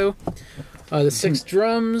 Paco? The 6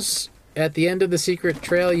 drums. At the end of the secret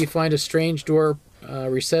trail, you find a strange door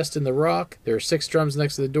recessed in the rock. There are 6 drums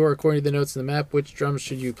next to the door. According to the notes in the map, which drums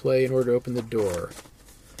should you play in order to open the door?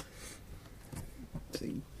 Let's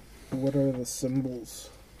see. What are the symbols?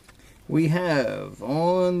 We have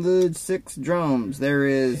on the 6 drums, there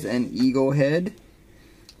is an eagle head,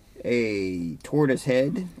 a tortoise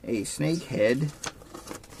head, a snake head,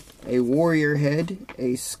 a warrior head,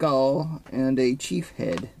 a skull, and a chief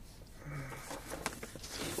head.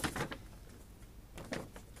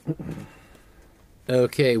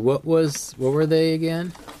 Okay, what were they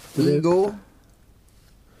again? Eagle,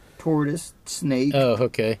 tortoise, snake, Oh,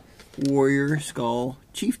 okay. warrior, skull,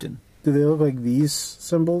 chieftain. Do they look like these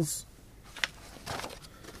symbols?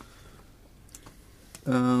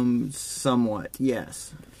 Somewhat,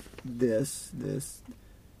 yes. This,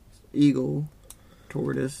 eagle,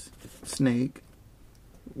 tortoise, snake,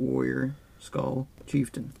 warrior, skull,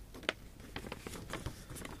 chieftain.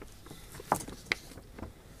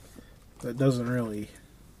 That doesn't really...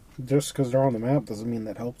 Just because they're on the map doesn't mean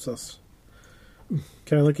that helps us.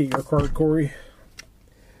 Can I look at your card, Corey?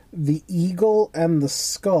 The eagle and the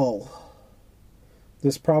skull.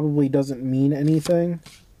 This probably doesn't mean anything.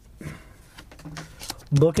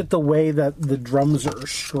 Look at the way that the drums are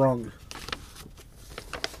strung.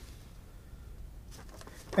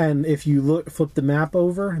 And if you flip the map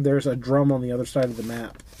over, there's a drum on the other side of the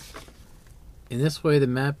map. In this way, the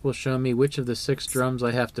map will show me which of the 6 drums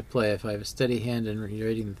I have to play if I have a steady hand in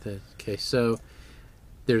reading the... Okay, so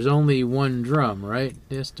there's only one drum, right?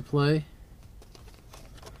 It has to play.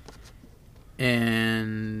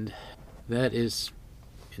 And that is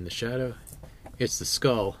in the shadow. It's the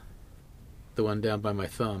skull. The one down by my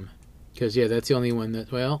thumb. Because, yeah, that's the only one that,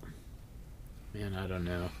 well, man, I don't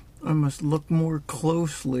know. I must look more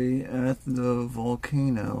closely at the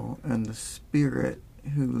volcano and the spirit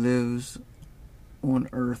who lives on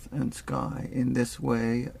earth and sky. In this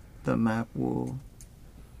way, the map will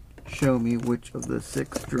show me which of the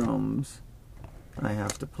 6 drums I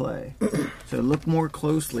have to play. So look more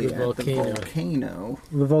closely The at the volcano.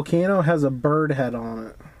 The volcano has a bird head on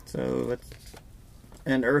it. So that's,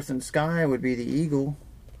 and earth and sky would be the eagle.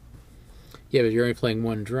 Yeah, but you're only playing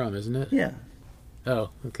one drum, isn't it? Yeah,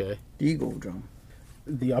 Oh, okay. the eagle drum.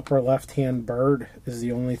 The upper left-hand bird is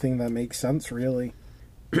the only thing that makes sense, really.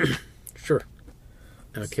 Sure.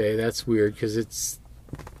 Okay, that's weird, because it's...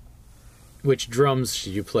 Which drums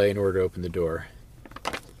should you play in order to open the door?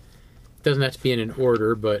 It doesn't have to be in an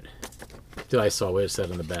order, but... I saw what it said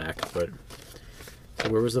on the back, but... So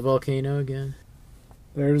where was the volcano again?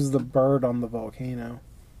 There's the bird on the volcano.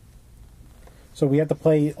 So we have to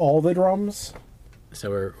play all the drums? So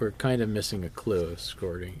we're kind of missing a clue,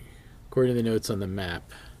 according to the notes on the map.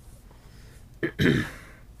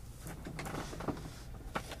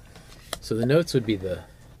 So the notes would be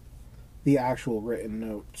The actual written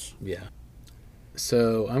notes. yeah.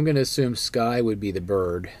 So I'm going to assume sky would be the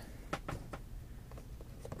bird.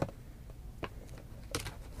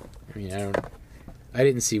 I mean, I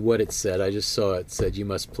didn't see what it said. I just saw it said you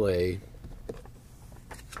must play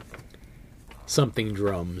something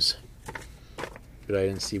drums. But I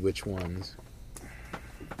didn't see which ones.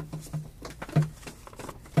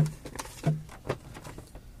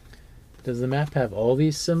 Does the map have all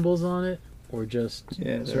these symbols on it? Or just...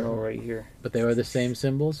 Yeah, they're all right here. But they are the same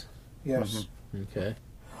symbols? Yes. Okay.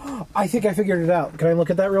 I think I figured it out. Can I look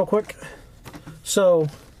at that real quick? So,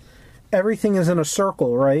 everything is in a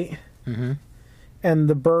circle, right? Mm-hmm. And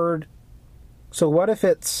the bird... So what if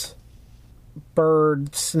it's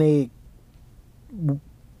bird, snake,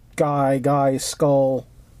 guy, skull,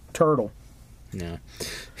 turtle? No.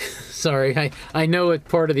 Sorry, I know what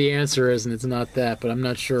part of the answer is, and it's not that, but I'm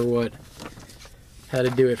not sure how to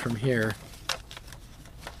do it from here.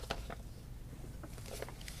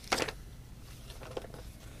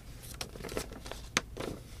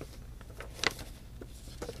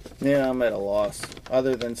 Yeah, I'm at a loss.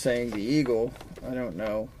 Other than saying the eagle, I don't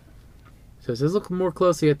know. So it says look more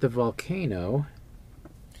closely at the volcano.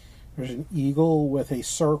 There's an eagle with a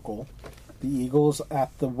circle. The eagle's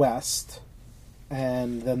at the west.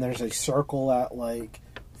 And then there's a circle at like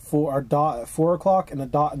a dot at 4 o'clock and a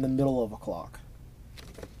dot in the middle of a clock.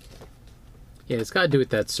 Yeah, it's got to do with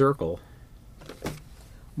that circle.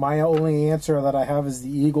 My only answer that I have is the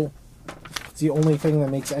eagle. It's the only thing that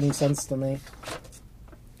makes any sense to me.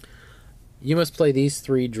 You must play these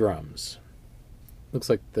 3 drums. Looks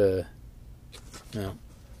like no.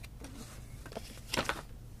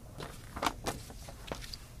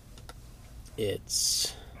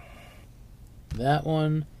 It's that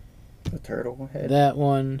one, The turtle head. that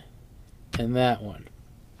one, and that one.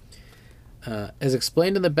 As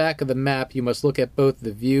explained in the back of the map, you must look at both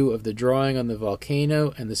the view of the drawing on the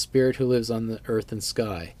volcano and the spirit who lives on the earth and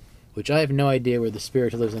sky, which I have no idea where the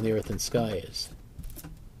spirit who lives on the earth and sky is.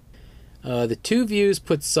 The 2 views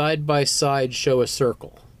put side by side show a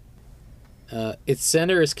circle. Its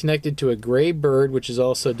center is connected to a gray bird, which is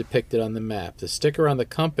also depicted on the map. The sticker on the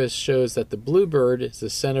compass shows that the blue bird is the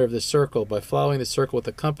center of the circle. By following the circle with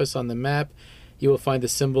the compass on the map, you will find the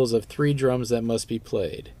symbols of 3 drums that must be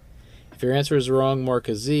played. If your answer is wrong, mark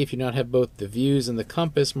a Z. If you do not have both the views and the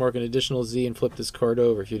compass, mark an additional Z and flip this card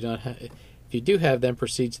over. If you do have them,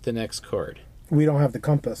 proceed to the next card. We don't have the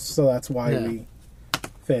compass, so that's why No. we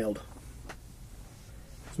failed.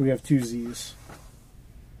 So we have 2 Z's.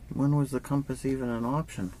 When was the compass even an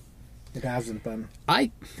option? It hasn't been.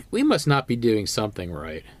 We must not be doing something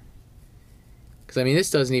right. Because, I mean,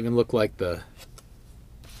 this doesn't even look like the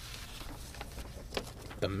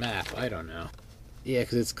map. I don't know. Yeah,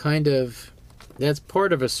 because it's kind of... That's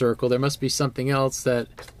part of a circle. There must be something else that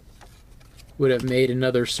would have made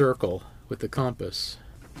another circle with the compass.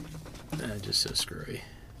 Just so screwy.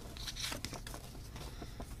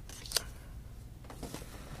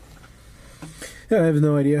 Yeah, I have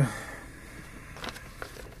no idea.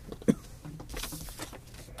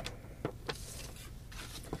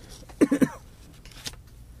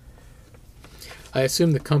 I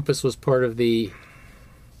assume the compass was part of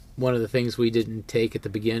one of the things we didn't take at the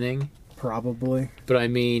beginning. Probably. But I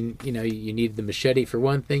mean, you know, you needed the machete for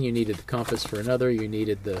one thing, you needed the compass for another, you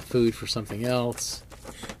needed the food for something else.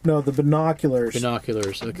 No, the binoculars.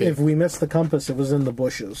 Binoculars, okay. If we missed the compass, it was in the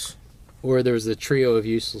bushes. Or there was a trio of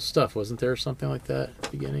useful stuff, wasn't there? Something like that at the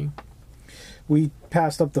beginning? We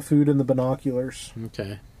passed up the food and the binoculars.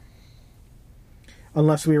 Okay.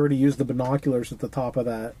 Unless we already used the binoculars at the top of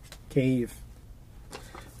that cave.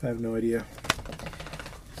 I have no idea.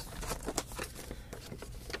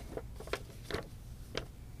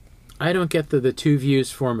 I don't get the two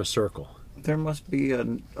views form a circle. There must be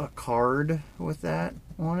a card with that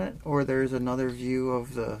on it, or there's another view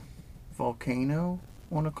of the volcano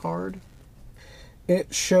on a card.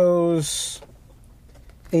 It shows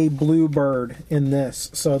a blue bird in this,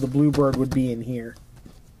 so the blue bird would be in here.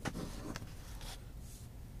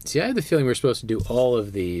 See, I had the feeling we were supposed to do all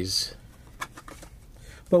of these.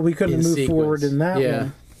 But we couldn't In move sequence. forward in that Yeah.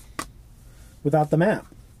 one without the map.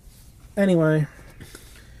 Anyway,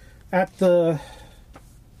 at the...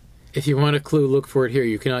 If you want a clue, look for it here.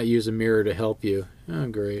 You cannot use a mirror to help you. Oh,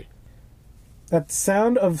 great. At the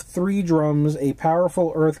sound of 3 drums, a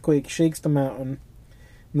powerful earthquake shakes the mountain.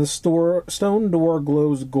 And the stone door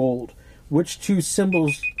glows gold. Which 2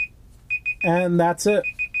 symbols... And that's it.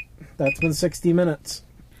 That's been 60 minutes.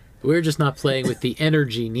 We're just not playing with the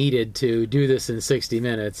energy needed to do this in 60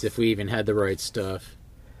 minutes if we even had the right stuff.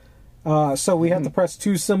 So we have to press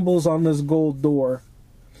 2 symbols on this gold door.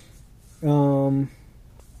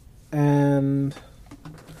 And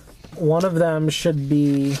one of them should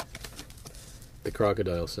be... The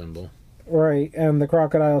crocodile symbol. Right, and the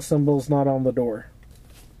crocodile symbol's not on the door.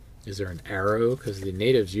 Is there an arrow? Because the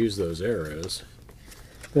natives use those arrows.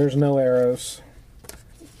 There's no arrows.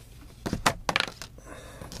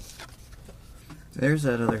 There's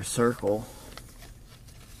that other circle.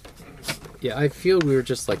 Yeah, I feel we were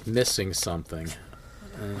just like missing something.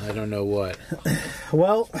 I don't know what.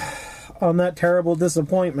 Well, on that terrible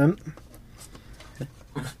disappointment.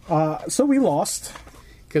 So we lost.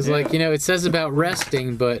 Because, like, you know, it says about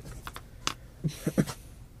resting, but...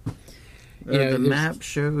 The there's- map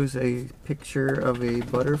shows a picture of a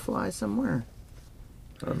butterfly somewhere.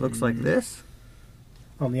 So it looks like this.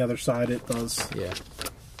 On the other side, it does. Yeah.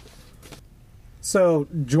 So,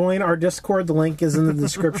 join our Discord. The link is in the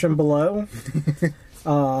description below.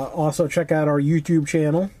 Also, check out our YouTube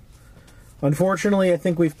channel. Unfortunately, I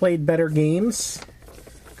think we've played better games.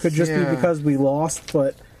 Could just be Yeah. because we lost,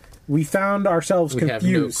 but we found ourselves We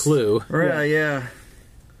confused. have no clue. Right, yeah.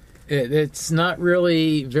 It's not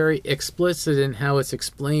really very explicit in how it's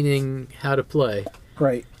explaining how to play.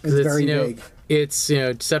 Right. It's 'Cause very you know, vague. It's, you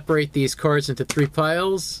know, separate these cards into 3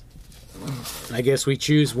 piles. I guess we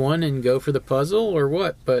choose one and go for the puzzle, or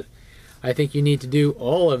what? But I think you need to do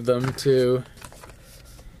all of them to...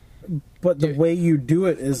 But the way you do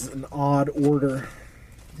it is an odd order.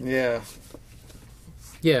 Yeah.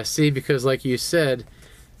 Yeah, see, because like you said,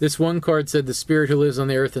 this one card said the spirit who lives on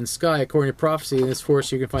the earth and sky. According to prophecy, in this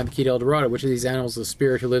forest you can find the key to El Dorado. Which of these animals is the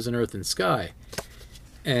spirit who lives on earth and sky?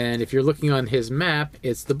 And if you're looking on his map,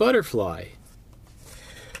 it's the butterfly.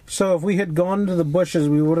 So if we had gone to the bushes,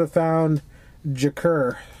 we would have found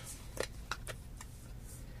Jakur,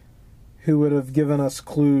 who would have given us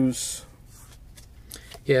clues.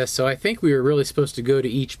 Yeah, so I think we were really supposed to go to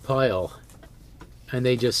each pile. And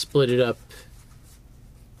they just split it up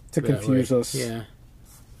To that confuse way. us. Yeah.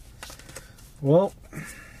 Well,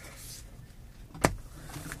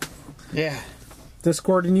 Yeah.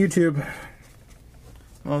 Discord and YouTube.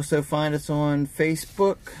 Also find us on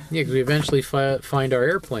Facebook. Yeah, because we eventually find our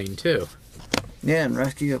airplane, too. Yeah, and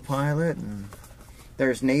rescue a pilot. And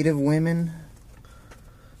there's native women.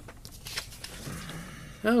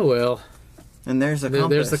 Oh, well. And there's a compass.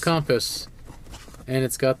 There's the compass. And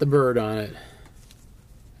it's got the bird on it.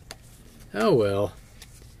 Oh, well.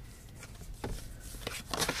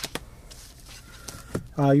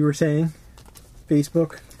 You were saying?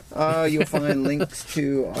 Facebook? You'll find links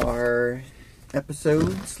to our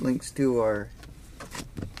episodes, links to our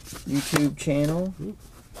YouTube channel.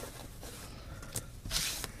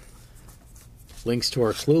 Links to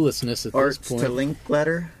our cluelessness at Arts this point. to link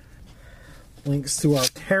letter. Links to our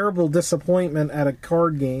terrible disappointment at a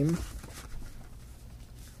card game.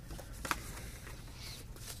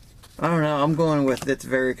 I don't know, I'm going with it's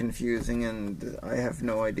very confusing and I have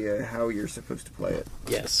no idea how you're supposed to play it.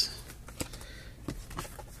 Yes.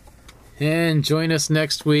 And join us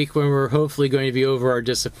next week when we're hopefully going to be over our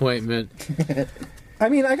disappointment. I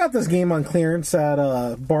mean, I got this game on clearance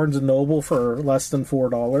at Barnes & Noble for less than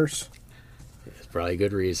 $4. It's probably a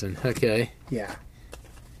good reason. Okay. Yeah.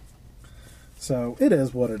 So, it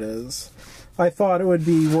is what it is. I thought it would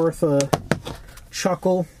be worth a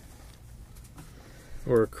chuckle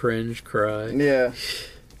Or cringe, cry. Yeah.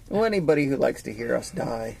 Well, anybody who likes to hear us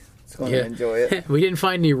die is going to enjoy it. We didn't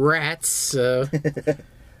find any rats, so...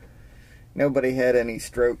 Nobody had any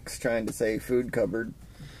strokes trying to say food cupboard.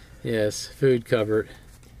 Yes, food cupboard.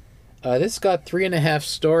 This got 3.5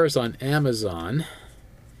 stars on Amazon.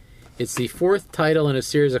 It's the 4th title in a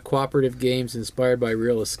series of cooperative games inspired by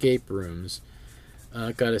real escape rooms.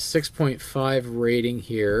 Got a 6.5 rating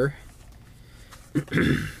here.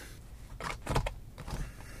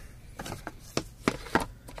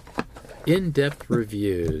 In-depth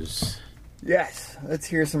reviews. Yes, let's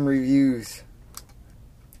hear some reviews.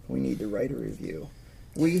 We need to write a review.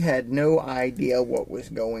 We had no idea what was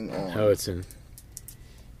going on. Oh, it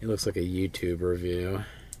looks like a YouTube review.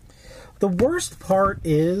 The worst part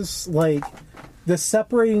is, like, the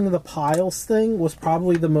separating the piles thing was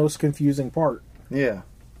probably the most confusing part. Yeah.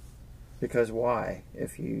 Because why?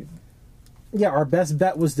 Yeah, our best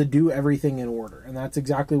bet was to do everything in order, and that's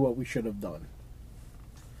exactly what we should have done.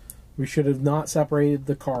 We should have not separated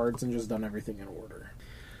the cards and just done everything in order.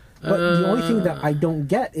 But the only thing that I don't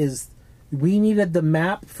get is we needed the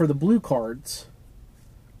map for the blue cards,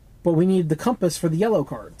 but we needed the compass for the yellow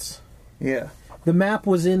cards. Yeah. The map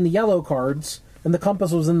was in the yellow cards, and the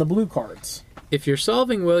compass was in the blue cards. If you're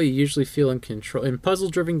solving well, you usually feel in control. In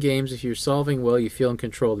puzzle-driven games, if you're solving well, you feel in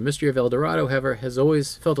control. The Mystery of El Dorado, however, has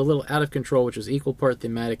always felt a little out of control, which is equal part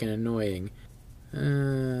thematic and annoying.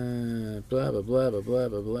 Blah, blah, blah, blah, blah,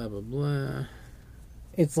 blah, blah, blah, blah.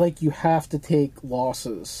 It's like you have to take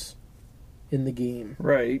losses in the game.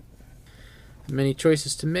 Right. Many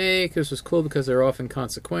choices to make. This was cool because they're often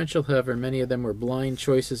consequential. However, many of them were blind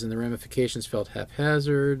choices and the ramifications felt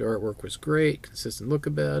haphazard. Artwork was great. Consistent look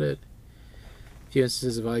about it. A few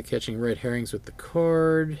instances of eye-catching red herrings with the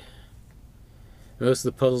card. Most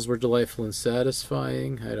of the puzzles were delightful and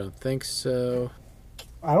satisfying. I don't think so.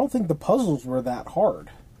 I don't think the puzzles were that hard.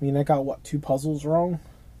 I mean, I got, 2 puzzles wrong?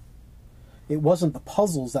 It wasn't the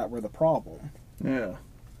puzzles that were the problem. Yeah.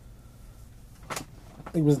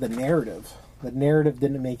 It was the narrative. The narrative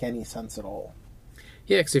didn't make any sense at all.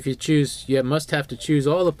 Yeah, because if you choose, you must have to choose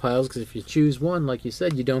all the piles, because if you choose one, like you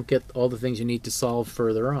said, you don't get all the things you need to solve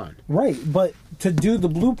further on. Right, but to do the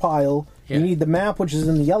blue pile, Yeah. you need the map, which is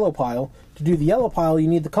in the yellow pile. To do the yellow pile, you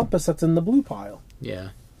need the compass that's in the blue pile. Yeah.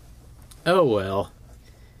 Oh, well.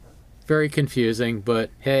 Very confusing, but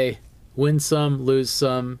hey, win some, lose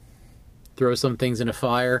some, throw some things in a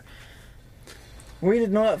fire. We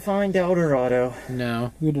did not find El Dorado,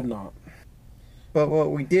 No. You did not. but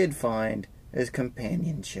what we did find is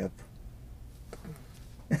companionship.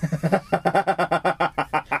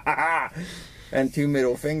 And 2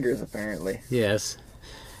 middle fingers, apparently. Yes.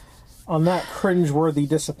 On that cringeworthy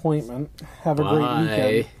disappointment, have a great Bye.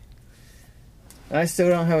 weekend. I still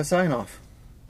don't have a sign-off.